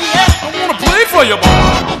 I wanna play for you,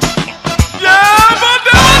 mama. Yeah, but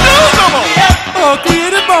devil knows them all.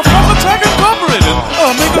 Created by Funk Attack Incorporated.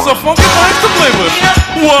 Makers of funky things to play with.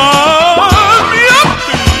 Wind me up,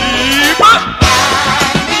 baby.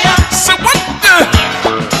 Say what the?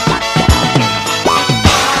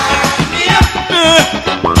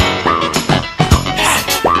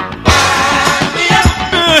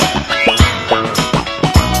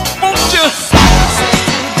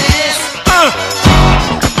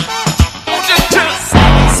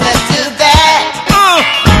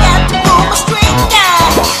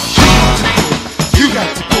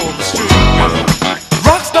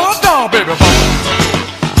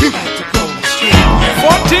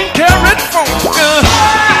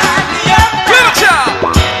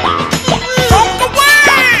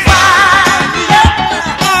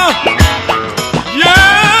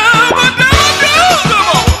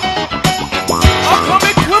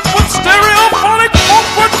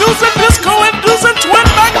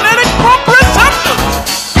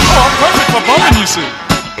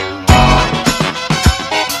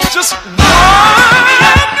 Just wind me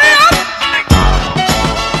up.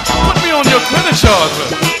 Put me on your credit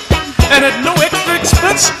charger. And at no extra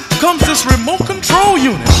expense comes this remote control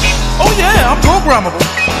unit. Oh yeah, I'm programmable.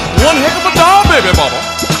 One heck of a doll, baby mama.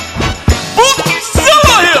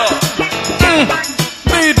 Bootzilla here.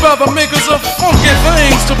 Made by the makers of funky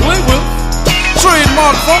things to play with.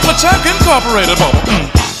 Trademark Funk Attack Incorporated, mama.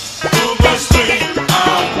 Over street,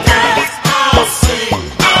 I'll dance, I'll sing,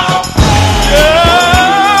 I'll play. Yeah.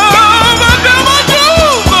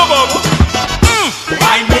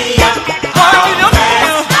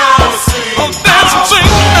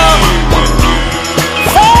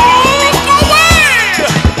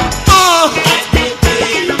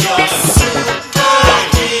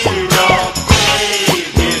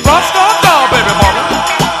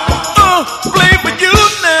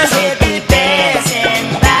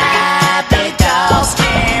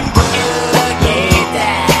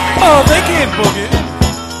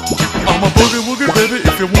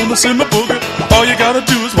 If you wanna see my boogie, all you gotta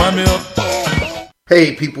do is wind me up.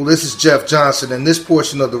 Hey people, this is Jeff Johnson, and this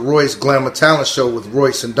portion of the Royce Glamour Talent Show with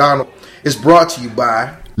Royce and Donald is brought to you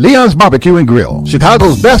by Leon's Barbecue and Grill,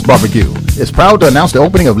 Chicago's best barbecue, is proud to announce the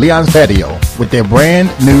opening of Leon's Patio with their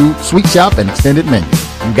brand new sweet shop and extended menu.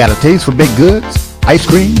 You got a taste for baked goods, ice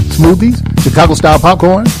cream, smoothies, Chicago-style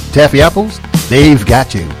popcorn, taffy apples? They've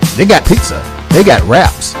got you. They got pizza. They got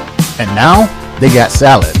wraps. And now they got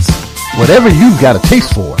salads. Whatever you've got a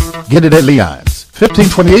taste for, get it at Leon's.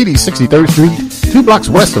 1528 East 63rd Street, 2 blocks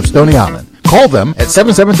west of Stony Island. Call them at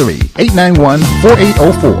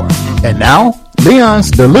 773-891-4804. And now,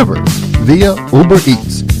 Leon's delivers via Uber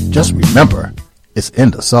Eats. Just remember, it's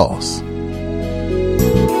in the sauce.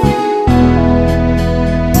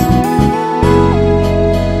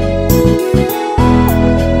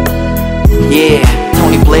 Yeah,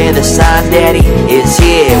 Tony Blair, the sign daddy, is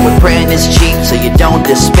here. With printing is cheap, so you don't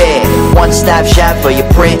despair. One-stop shop for your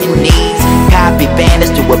printing needs. Copy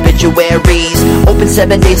banners to obituaries. Open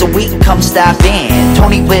 7 days a week, come stop in.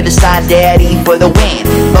 Tony Blair, the sign daddy, for the win.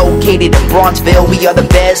 Located in Bronxville, we are the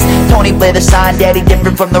best. Tony Blair, the sign daddy,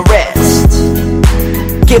 different from the rest.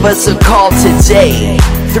 Give us a call today.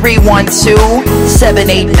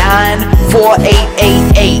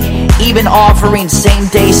 312-789-4888. Even offering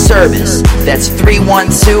same-day service. That's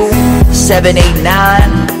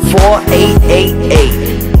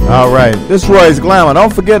 312-789-4888. All right, this is Royce Glamour.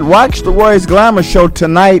 Don't forget, watch the Royce Glamour Show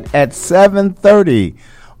tonight at 7:30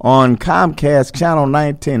 on Comcast Channel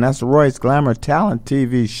 19. That's the Royce Glamour Talent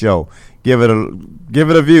TV show. Give it a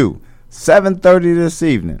view. 7:30 this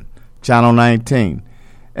evening, Channel 19.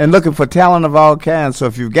 And looking for talent of all kinds. So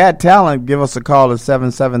if you've got talent, give us a call at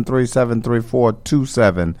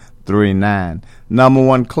 773-734-2739. Number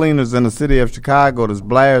one cleaners in the city of Chicago is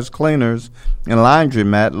Blair's Cleaners and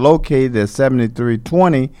Laundromat, located at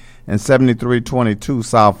 7320 and 7322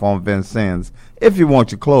 South on Vincennes. If you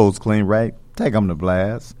want your clothes clean right, take them to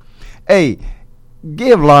Blair's. Hey,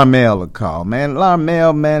 give Larmel a call, man.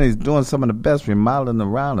 Larmel, man, he's doing some of the best remodeling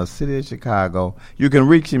around the city of Chicago. You can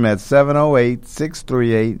reach him at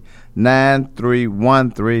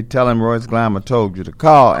 708-638-9313. Tell him Royce Glamour told you to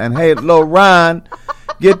call. And hey, little Ron,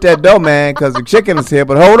 get that dough, man, because the chicken is here.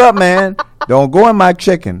 But hold up, man. Don't go in my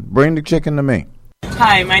chicken. Bring the chicken to me.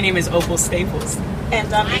 Hi, my name is Opal Staples.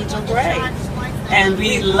 And I'm Angel Gray. And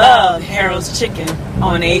we love Harold's Chicken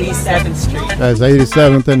on 87th Street. That's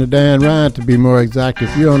 87th and the Dan Ryan, to be more exact.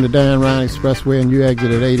 If you're on the Dan Ryan Expressway and you exit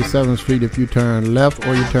at 87th Street, if you turn left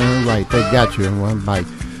or you turn right, they got you in one bite.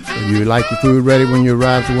 If you like your food ready when you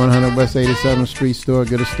arrive to 100 West 87th Street store,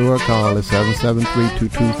 get a store call at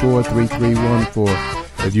 773-224-3314.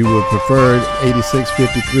 If you would prefer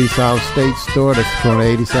 8653 South State store, that's the corner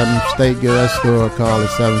of 87th State, give that store a call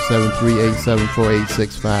at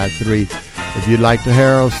 773-874-8653. If you'd like the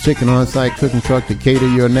Harold's Chicken on-site cooking truck to cater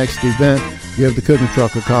your next event, give the cooking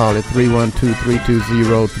truck a call at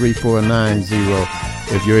 312-320-3490.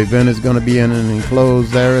 If your event is going to be in an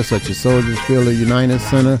enclosed area such as Soldiers Field or United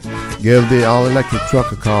Center, give the all-electric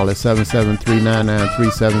truck a call at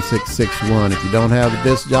 773-993-7661. If you don't have a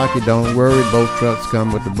disc jockey, don't worry. Both trucks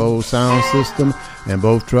come with the Bose sound system, and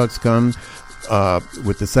both trucks come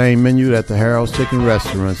with the same menu that the Harold's Chicken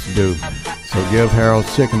restaurants do. So give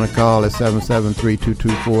Harold's Chicken a call at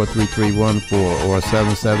 773-224-3314 or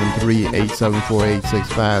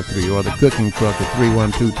 773-874-8653 or the cooking truck at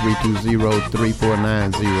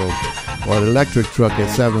 312-320-3490 or the electric truck at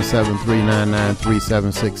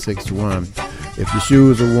 773-993-7661. If your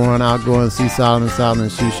shoes are worn out, go and see Solomon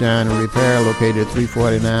Shoe Shine and Repair, located at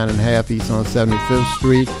 349 and a half East on 75th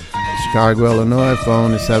Street, Chicago, Illinois.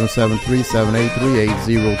 Phone is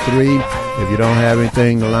 773-783-803. If you don't have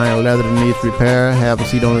anything, the line of leather that needs repair, have a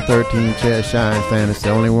seat on the 13-chair shine stand. It's the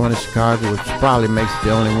only one in Chicago, which probably makes it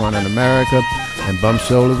the only one in America. And bump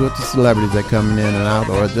shoulders with the celebrities that coming in and out,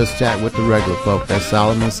 or just chat with the regular folk. That's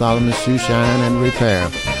Solomon Shoe Shine and Repair.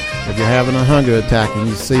 If you're having a hunger attack and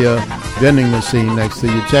you see a vending machine next to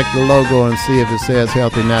you, check the logo and see if it says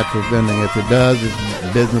Healthy Natural Vending. If it does, the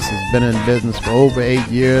business has been in business for over 8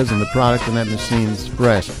 years and the product in that machine is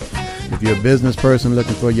fresh. If you're a business person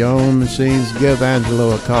looking for your own machines, give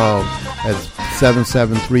Angelo a call at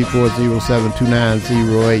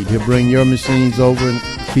 773-407-2908. He'll bring your machines over and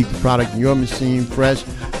keep the product in your machine fresh.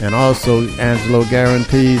 And also, Angelo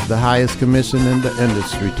guarantees the highest commission in the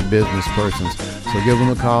industry to business persons. So give him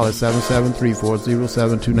a call at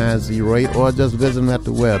 773-407-2908 or just visit him at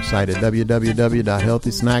the website at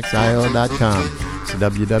www.healthysnacksil.com. It's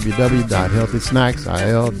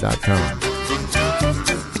www.healthysnacksil.com.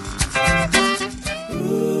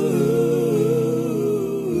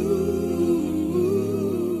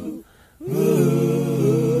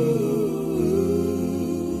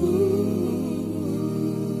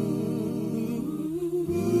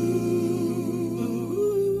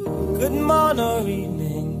 Good morning or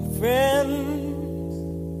evening, friends.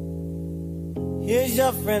 Here's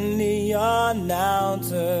your friendly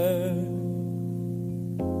announcer.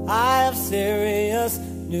 I have serious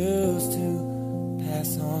news to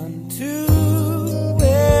pass on to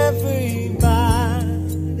everybody.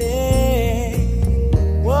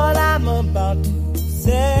 What I'm about to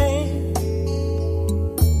say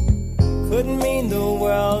could mean the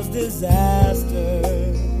world's disaster.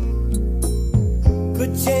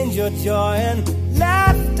 Could change your joy and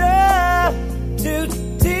laughter to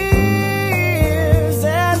tears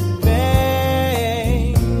and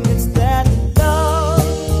pain. It's that love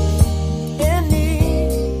in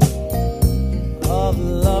need of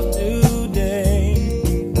love today.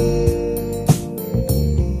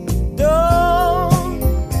 Don't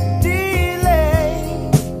delay,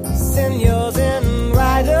 send yours in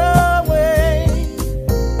right away.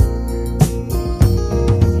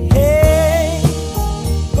 Hey,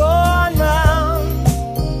 going round,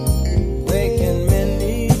 breaking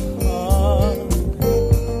many hearts.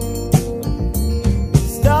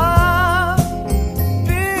 Stop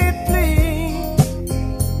it, please,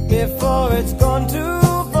 before it's gone too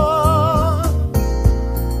far.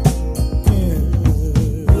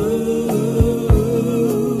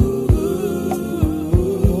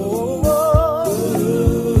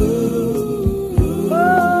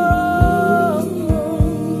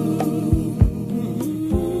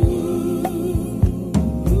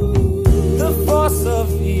 The force of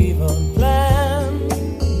evil plans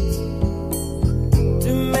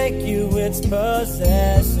to make you its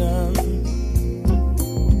possession,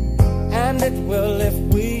 and it will if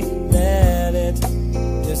we let it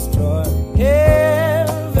destroy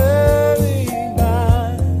everybody.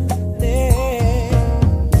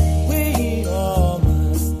 We all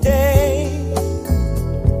must take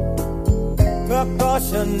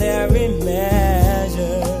precautionary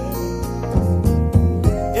measures.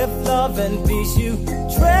 If love and peace you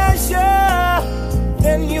treasure,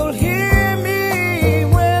 then you'll hear me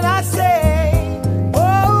when I say, oh,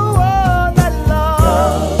 oh, that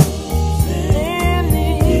love in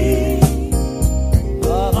need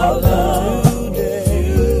of love today.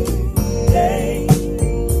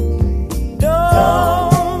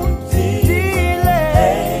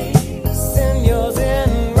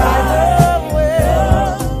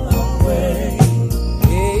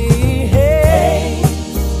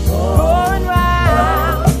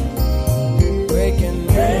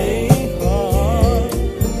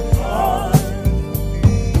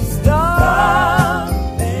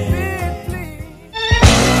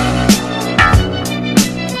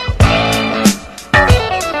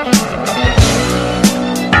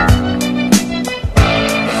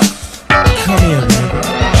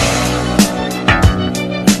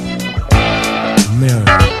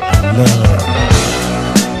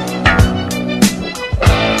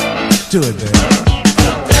 to it, baby.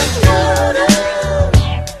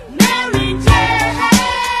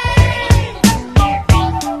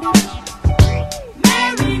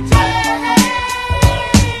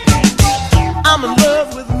 I'm in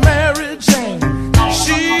love with Mary Jane.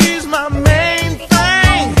 She's my main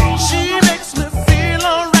thing. She makes me feel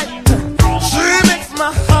alright. She makes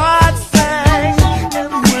my heart sing.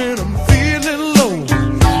 And when I'm feeling low,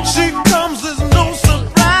 she comes as no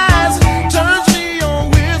surprise. Turns me on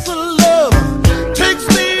with her love. Takes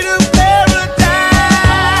me to paradise.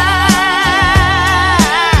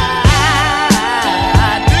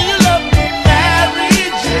 Do you love me, Mary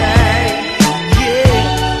Jane? Yeah.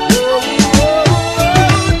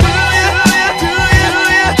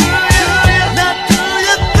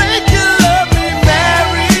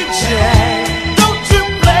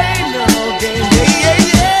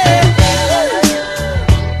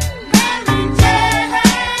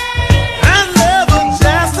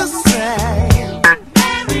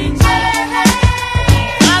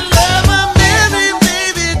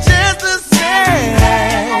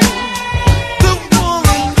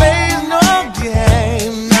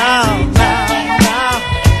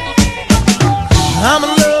 I'm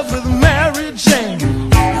in love with Mary Jane.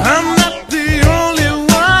 I'm not the only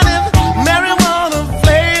one. If Mary wanna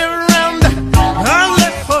play around, I'll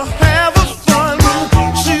let her have her fun.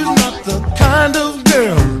 She's not the kind of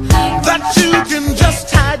girl that you can just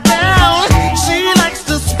tie down. She likes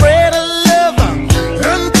to spread her love and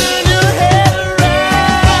turn your head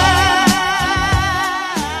around.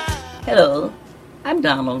 Hello, I'm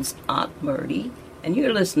Donald's Aunt Murdy, and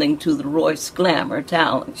you're listening to the Royce Glamour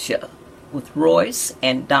Talent Show with Royce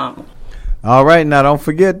and Donald. All right, now don't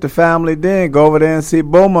forget the Family Den. Go over there and see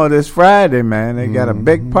Boomer this Friday, man. They got a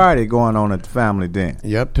big party going on at the Family Den.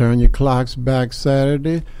 Yep, turn your clocks back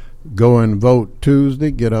Saturday. Go and vote Tuesday.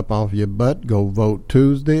 Get up off your butt. Go vote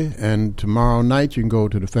Tuesday. And tomorrow night you can go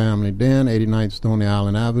to the Family Den, 89th Stony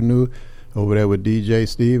Island Avenue, over there with DJ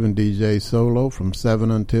Steve and DJ Solo from 7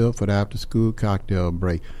 until for the after-school cocktail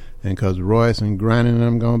break. And because Royce and Granny and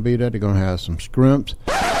them going to be there, they're going to have some shrimps.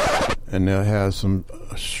 And they'll have some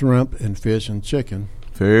shrimp and fish and chicken.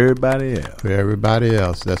 For everybody else. For everybody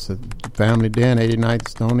else. That's the Family Den, 89th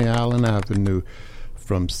Stony Island Avenue,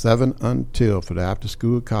 from 7 until for the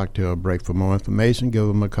after-school cocktail break. For more information, give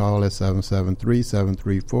them a call at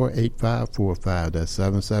 773-734-8545. That's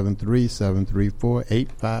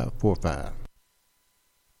 773-734-8545.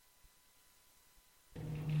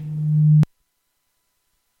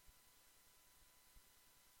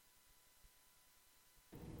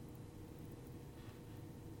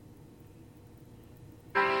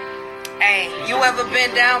 Hey, you ever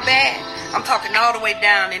been down bad? I'm talking all the way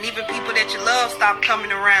down, and even people that you love stop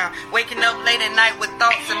coming around. Waking up late at night with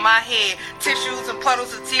thoughts in my head, tissues and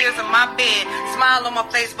puddles of tears in my bed. Smile on my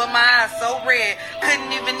face, but my eyes so red.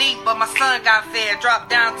 Couldn't even eat, but my son got fed. Dropped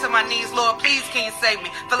down to my knees, Lord, please can you save me?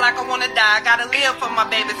 Feel like I wanna die, I gotta live for my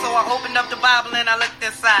baby. So I opened up the Bible and I looked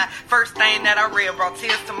inside. First thing that I read brought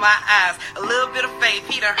tears to my eyes. A little bit of faith,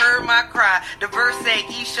 he done heard my cry. The verse said,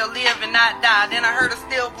 ye shall live and not die. Then I heard a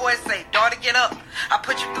still voice say, daughter, get up. I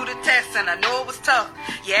put you through the test and I know it was tough.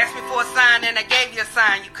 You asked me for a sign and I gave you a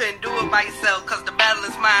sign. You couldn't do it by yourself cause the battle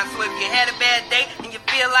is mine. So if you had a bad day and you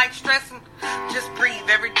feel like stressing, just breathe.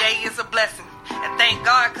 Every day is a blessing. And thank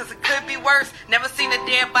God cause it could be worse. Never seen a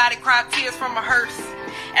dead body cry tears from a hearse.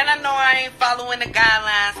 And I know I ain't following the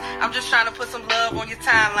guidelines. I'm just trying to put some love on your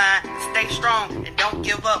timeline. Stay strong and don't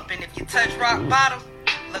give up. And if you touch rock bottom,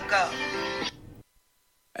 look up.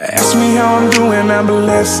 Ask me how I'm doing, I'm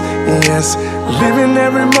blessed, yes. Living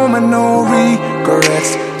every moment, no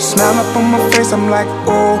regrets. Smile up on my face, I'm like,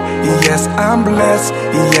 oh, yes, I'm blessed,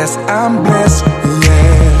 yes, I'm blessed,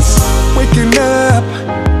 yes. Waking up,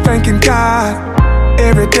 thanking God.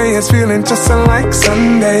 Every day is feeling just like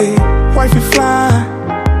Sunday. Wifey fly,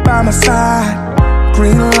 by my side.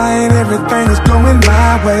 Green light, everything is going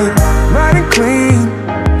my way. Riding clean,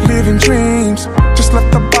 living dreams. Just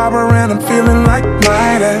left the barber and I'm feeling like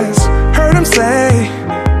Midas. Heard him say,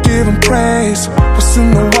 give him praise. What's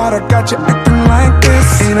in the water got you acting like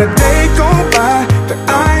this? Ain't a day go by that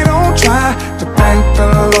I don't try to thank the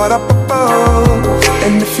Lord up above.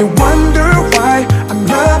 And if you wonder why I'm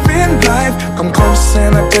loving life, come close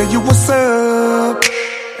and I'll tell you what's up.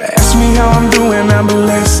 Ask me how I'm doing, I'm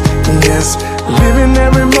blessed, yes. Living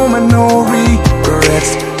every moment, no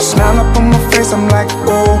regrets. Smile up on my face, I'm like,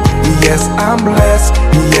 oh, yes, I'm blessed,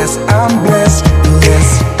 yes, I'm blessed,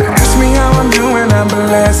 yes. Ask me how I'm doing, I'm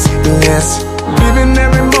blessed, yes. Living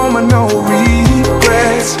every moment, no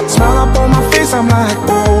regrets. Smile up on my face, I'm like,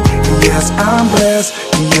 oh, yes, I'm blessed,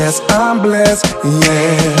 yes, I'm blessed,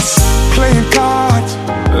 yes. Playing cards,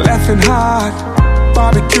 laughing hard,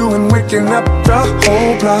 barbecuing, waking up the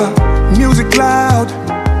whole block. Music loud,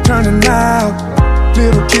 turning out.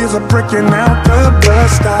 Little kids are breaking out the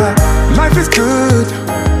bus stop. Life is good,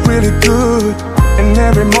 really good. And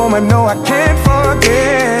every moment, no, I can't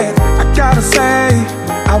forget. I gotta say,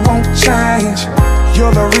 I won't change.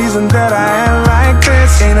 You're the reason that I am like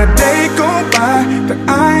this. Ain't a day go by that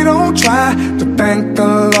I don't try to thank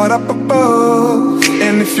the Lord up above.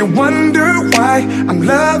 And if you wonder why I'm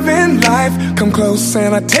loving life, come close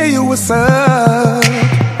and I'll tell you what's up.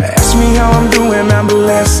 Ask me how I'm doing, I'm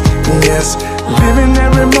blessed, yes. Living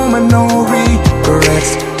every moment, no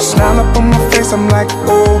regrets. Smile up on my face, I'm like,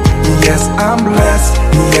 oh, yes, I'm blessed,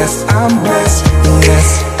 yes, I'm blessed,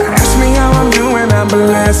 yes. Ask me how I'm doing, I'm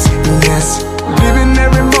blessed, yes. Living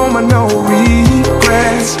every moment, no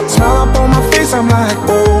regrets. Smile up on my face, I'm like,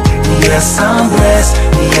 oh, yes, I'm blessed,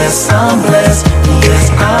 yes, I'm blessed, yes,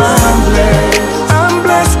 I'm blessed. I'm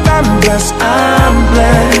blessed, I'm blessed, I'm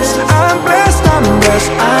blessed. I'm blessed, I'm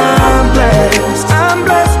blessed, I'm blessed. I'm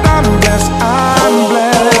blessed, I'm blessed, I'm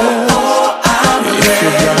blessed. If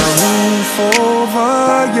you got a roof over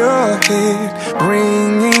your head,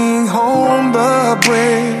 bringing home the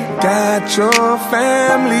bread, got your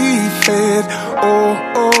family fed, oh,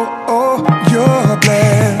 oh, oh, you're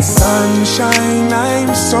blessed. Sunshine,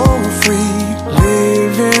 I'm so free,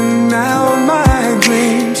 living out my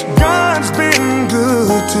dreams. God's been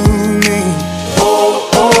good to me. Oh,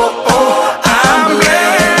 oh, oh, I'm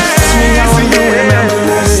blessed. See how I'm doing, I'm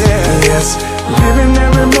blessed, yes. Living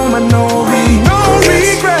every moment, no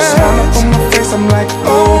regrets. Smile up on my face, I'm like,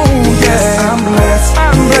 oh, yes, I'm blessed,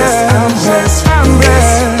 I'm blessed, I'm blessed, I'm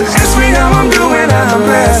blessed. Ask me how I'm doing, I'm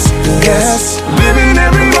blessed, yes. Living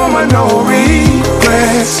every moment, no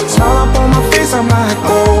regrets. Smile up on my face, I'm like,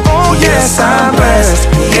 oh, oh, yes, I'm blessed,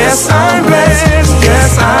 yes, I'm blessed,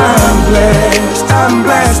 yes, I'm blessed. I'm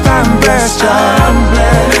blessed, I'm blessed, I'm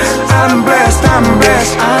blessed. I'm blessed, I'm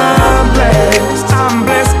blessed, I'm blessed. I'm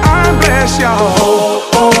blessed, I'm blessed, y'all. Oh,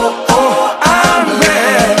 oh, oh, I'm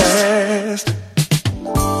blessed.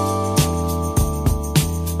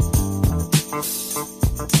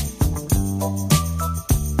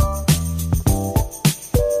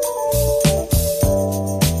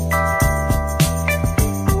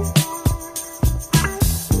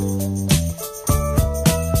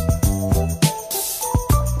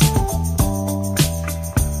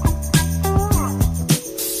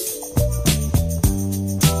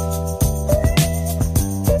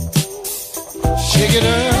 Shake it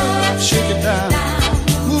up, shake it down,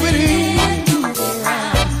 move it in, move it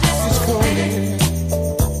around, it's cold.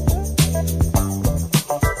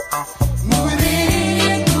 Move it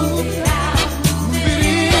in, move it out, move it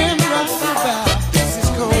in, rock about, this is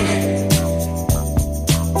cold.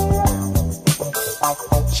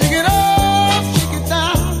 Shake it up, shake it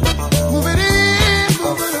down, move it in,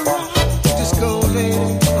 move it around, just go,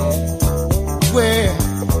 lady. Well,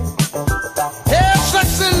 hey,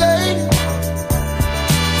 sexy lady.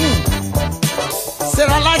 Said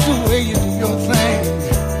I like the way you do your thing.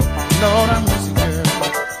 Lord, I miss you, girl.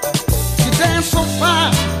 You dance so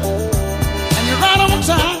fine, and you're right on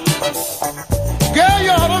time. Girl,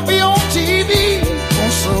 you ought to be on TV, on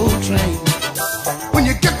Soul Train. When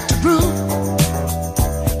you get to groove,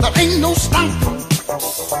 there ain't no stopping.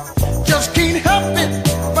 Just can't help it,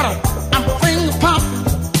 but I'm finger popping.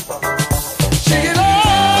 Shake it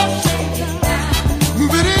up,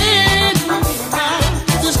 move it in, move it out,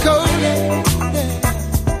 just go.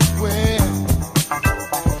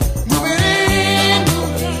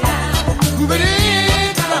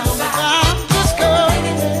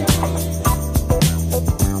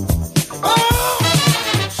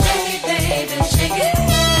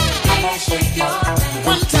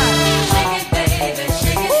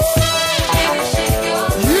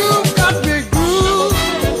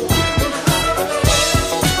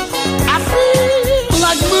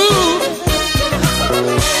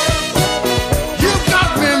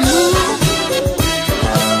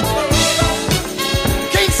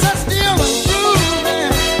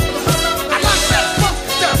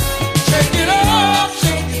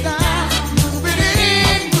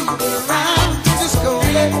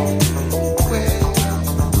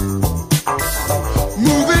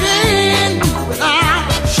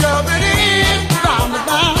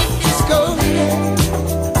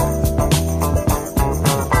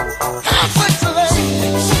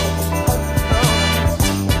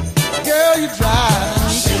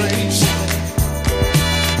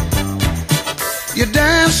 You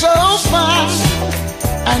dance so fine,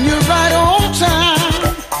 and you're right on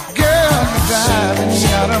time. Girl, you're driving me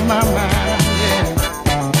out of my mind, yeah.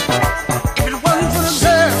 If it wasn't for the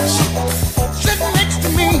girl sitting next to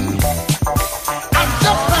me,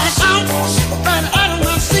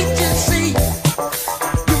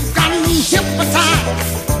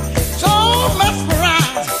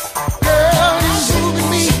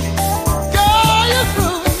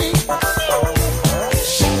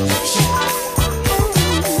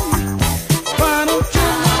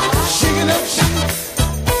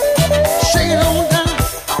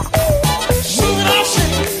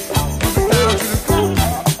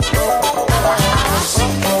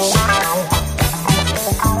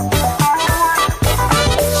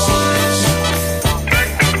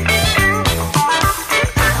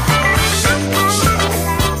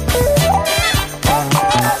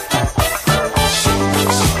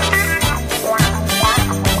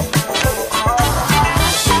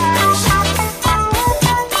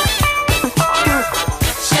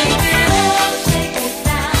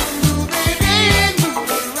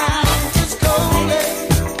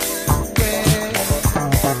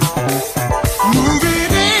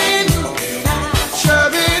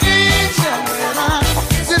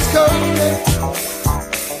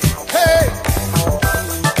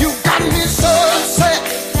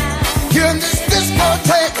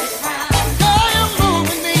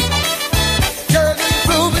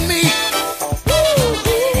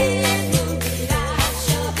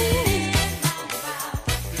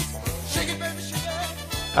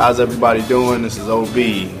 How's everybody doing? This is OB,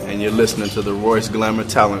 and you're listening to the Royce Glamour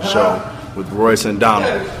Talent Show with Royce and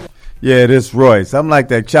Donald. Yeah, this Royce. I'm like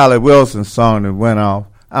that Charlie Wilson song that went off.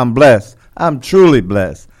 I'm blessed. I'm truly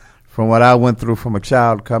blessed. From what I went through from a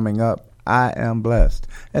child coming up, I am blessed.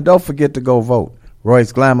 And don't forget to go vote.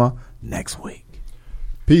 Royce Glamour, next week.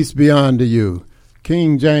 Peace be unto you.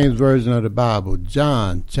 King James Version of the Bible,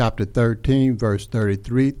 John chapter 13, verse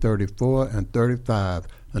 33, 34, and 35.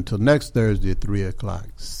 Until next Thursday at 3 o'clock.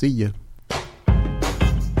 See ya.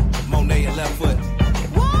 Monet and left foot.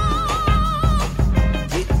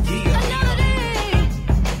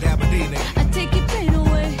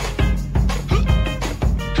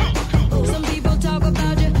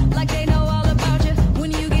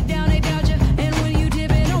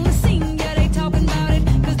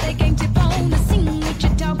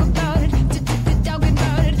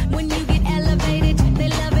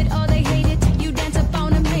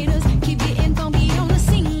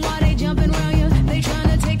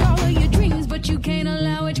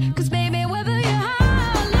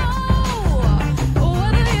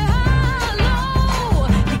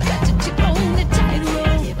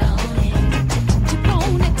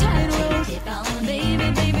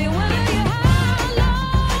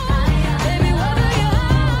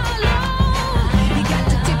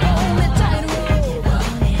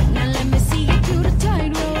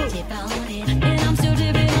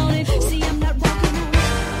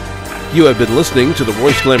 You have been listening to the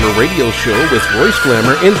Royce Glamour Radio Show with Royce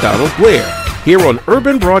Glamour and Donald Blair, here on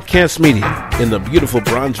Urban Broadcast Media in the beautiful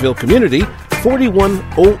Bronzeville community,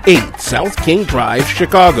 4108 South King Drive,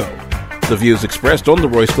 Chicago. The views expressed on the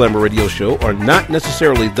Royce Glamour Radio Show are not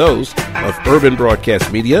necessarily those of Urban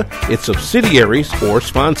Broadcast Media, its subsidiaries, or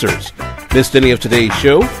sponsors. Missed any of today's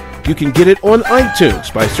show? You can get it on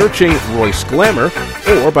iTunes by searching Royce Glamour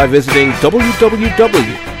or by visiting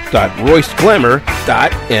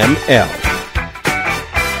www.royceglamour.ml.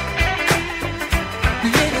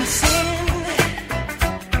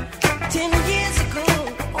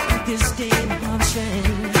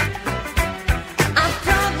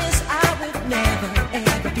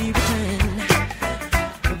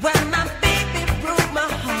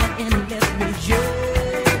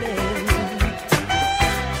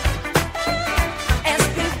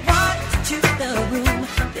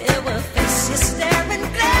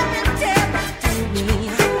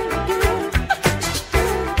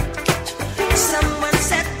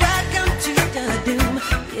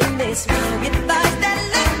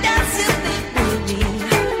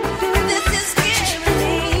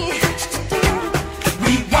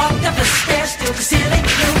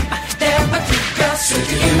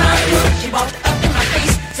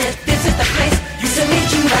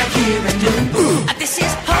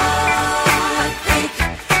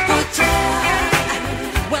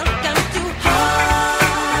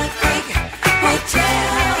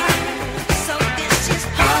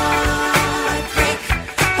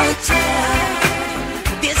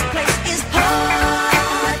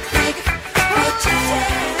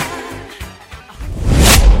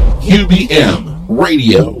 UBM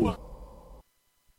Radio.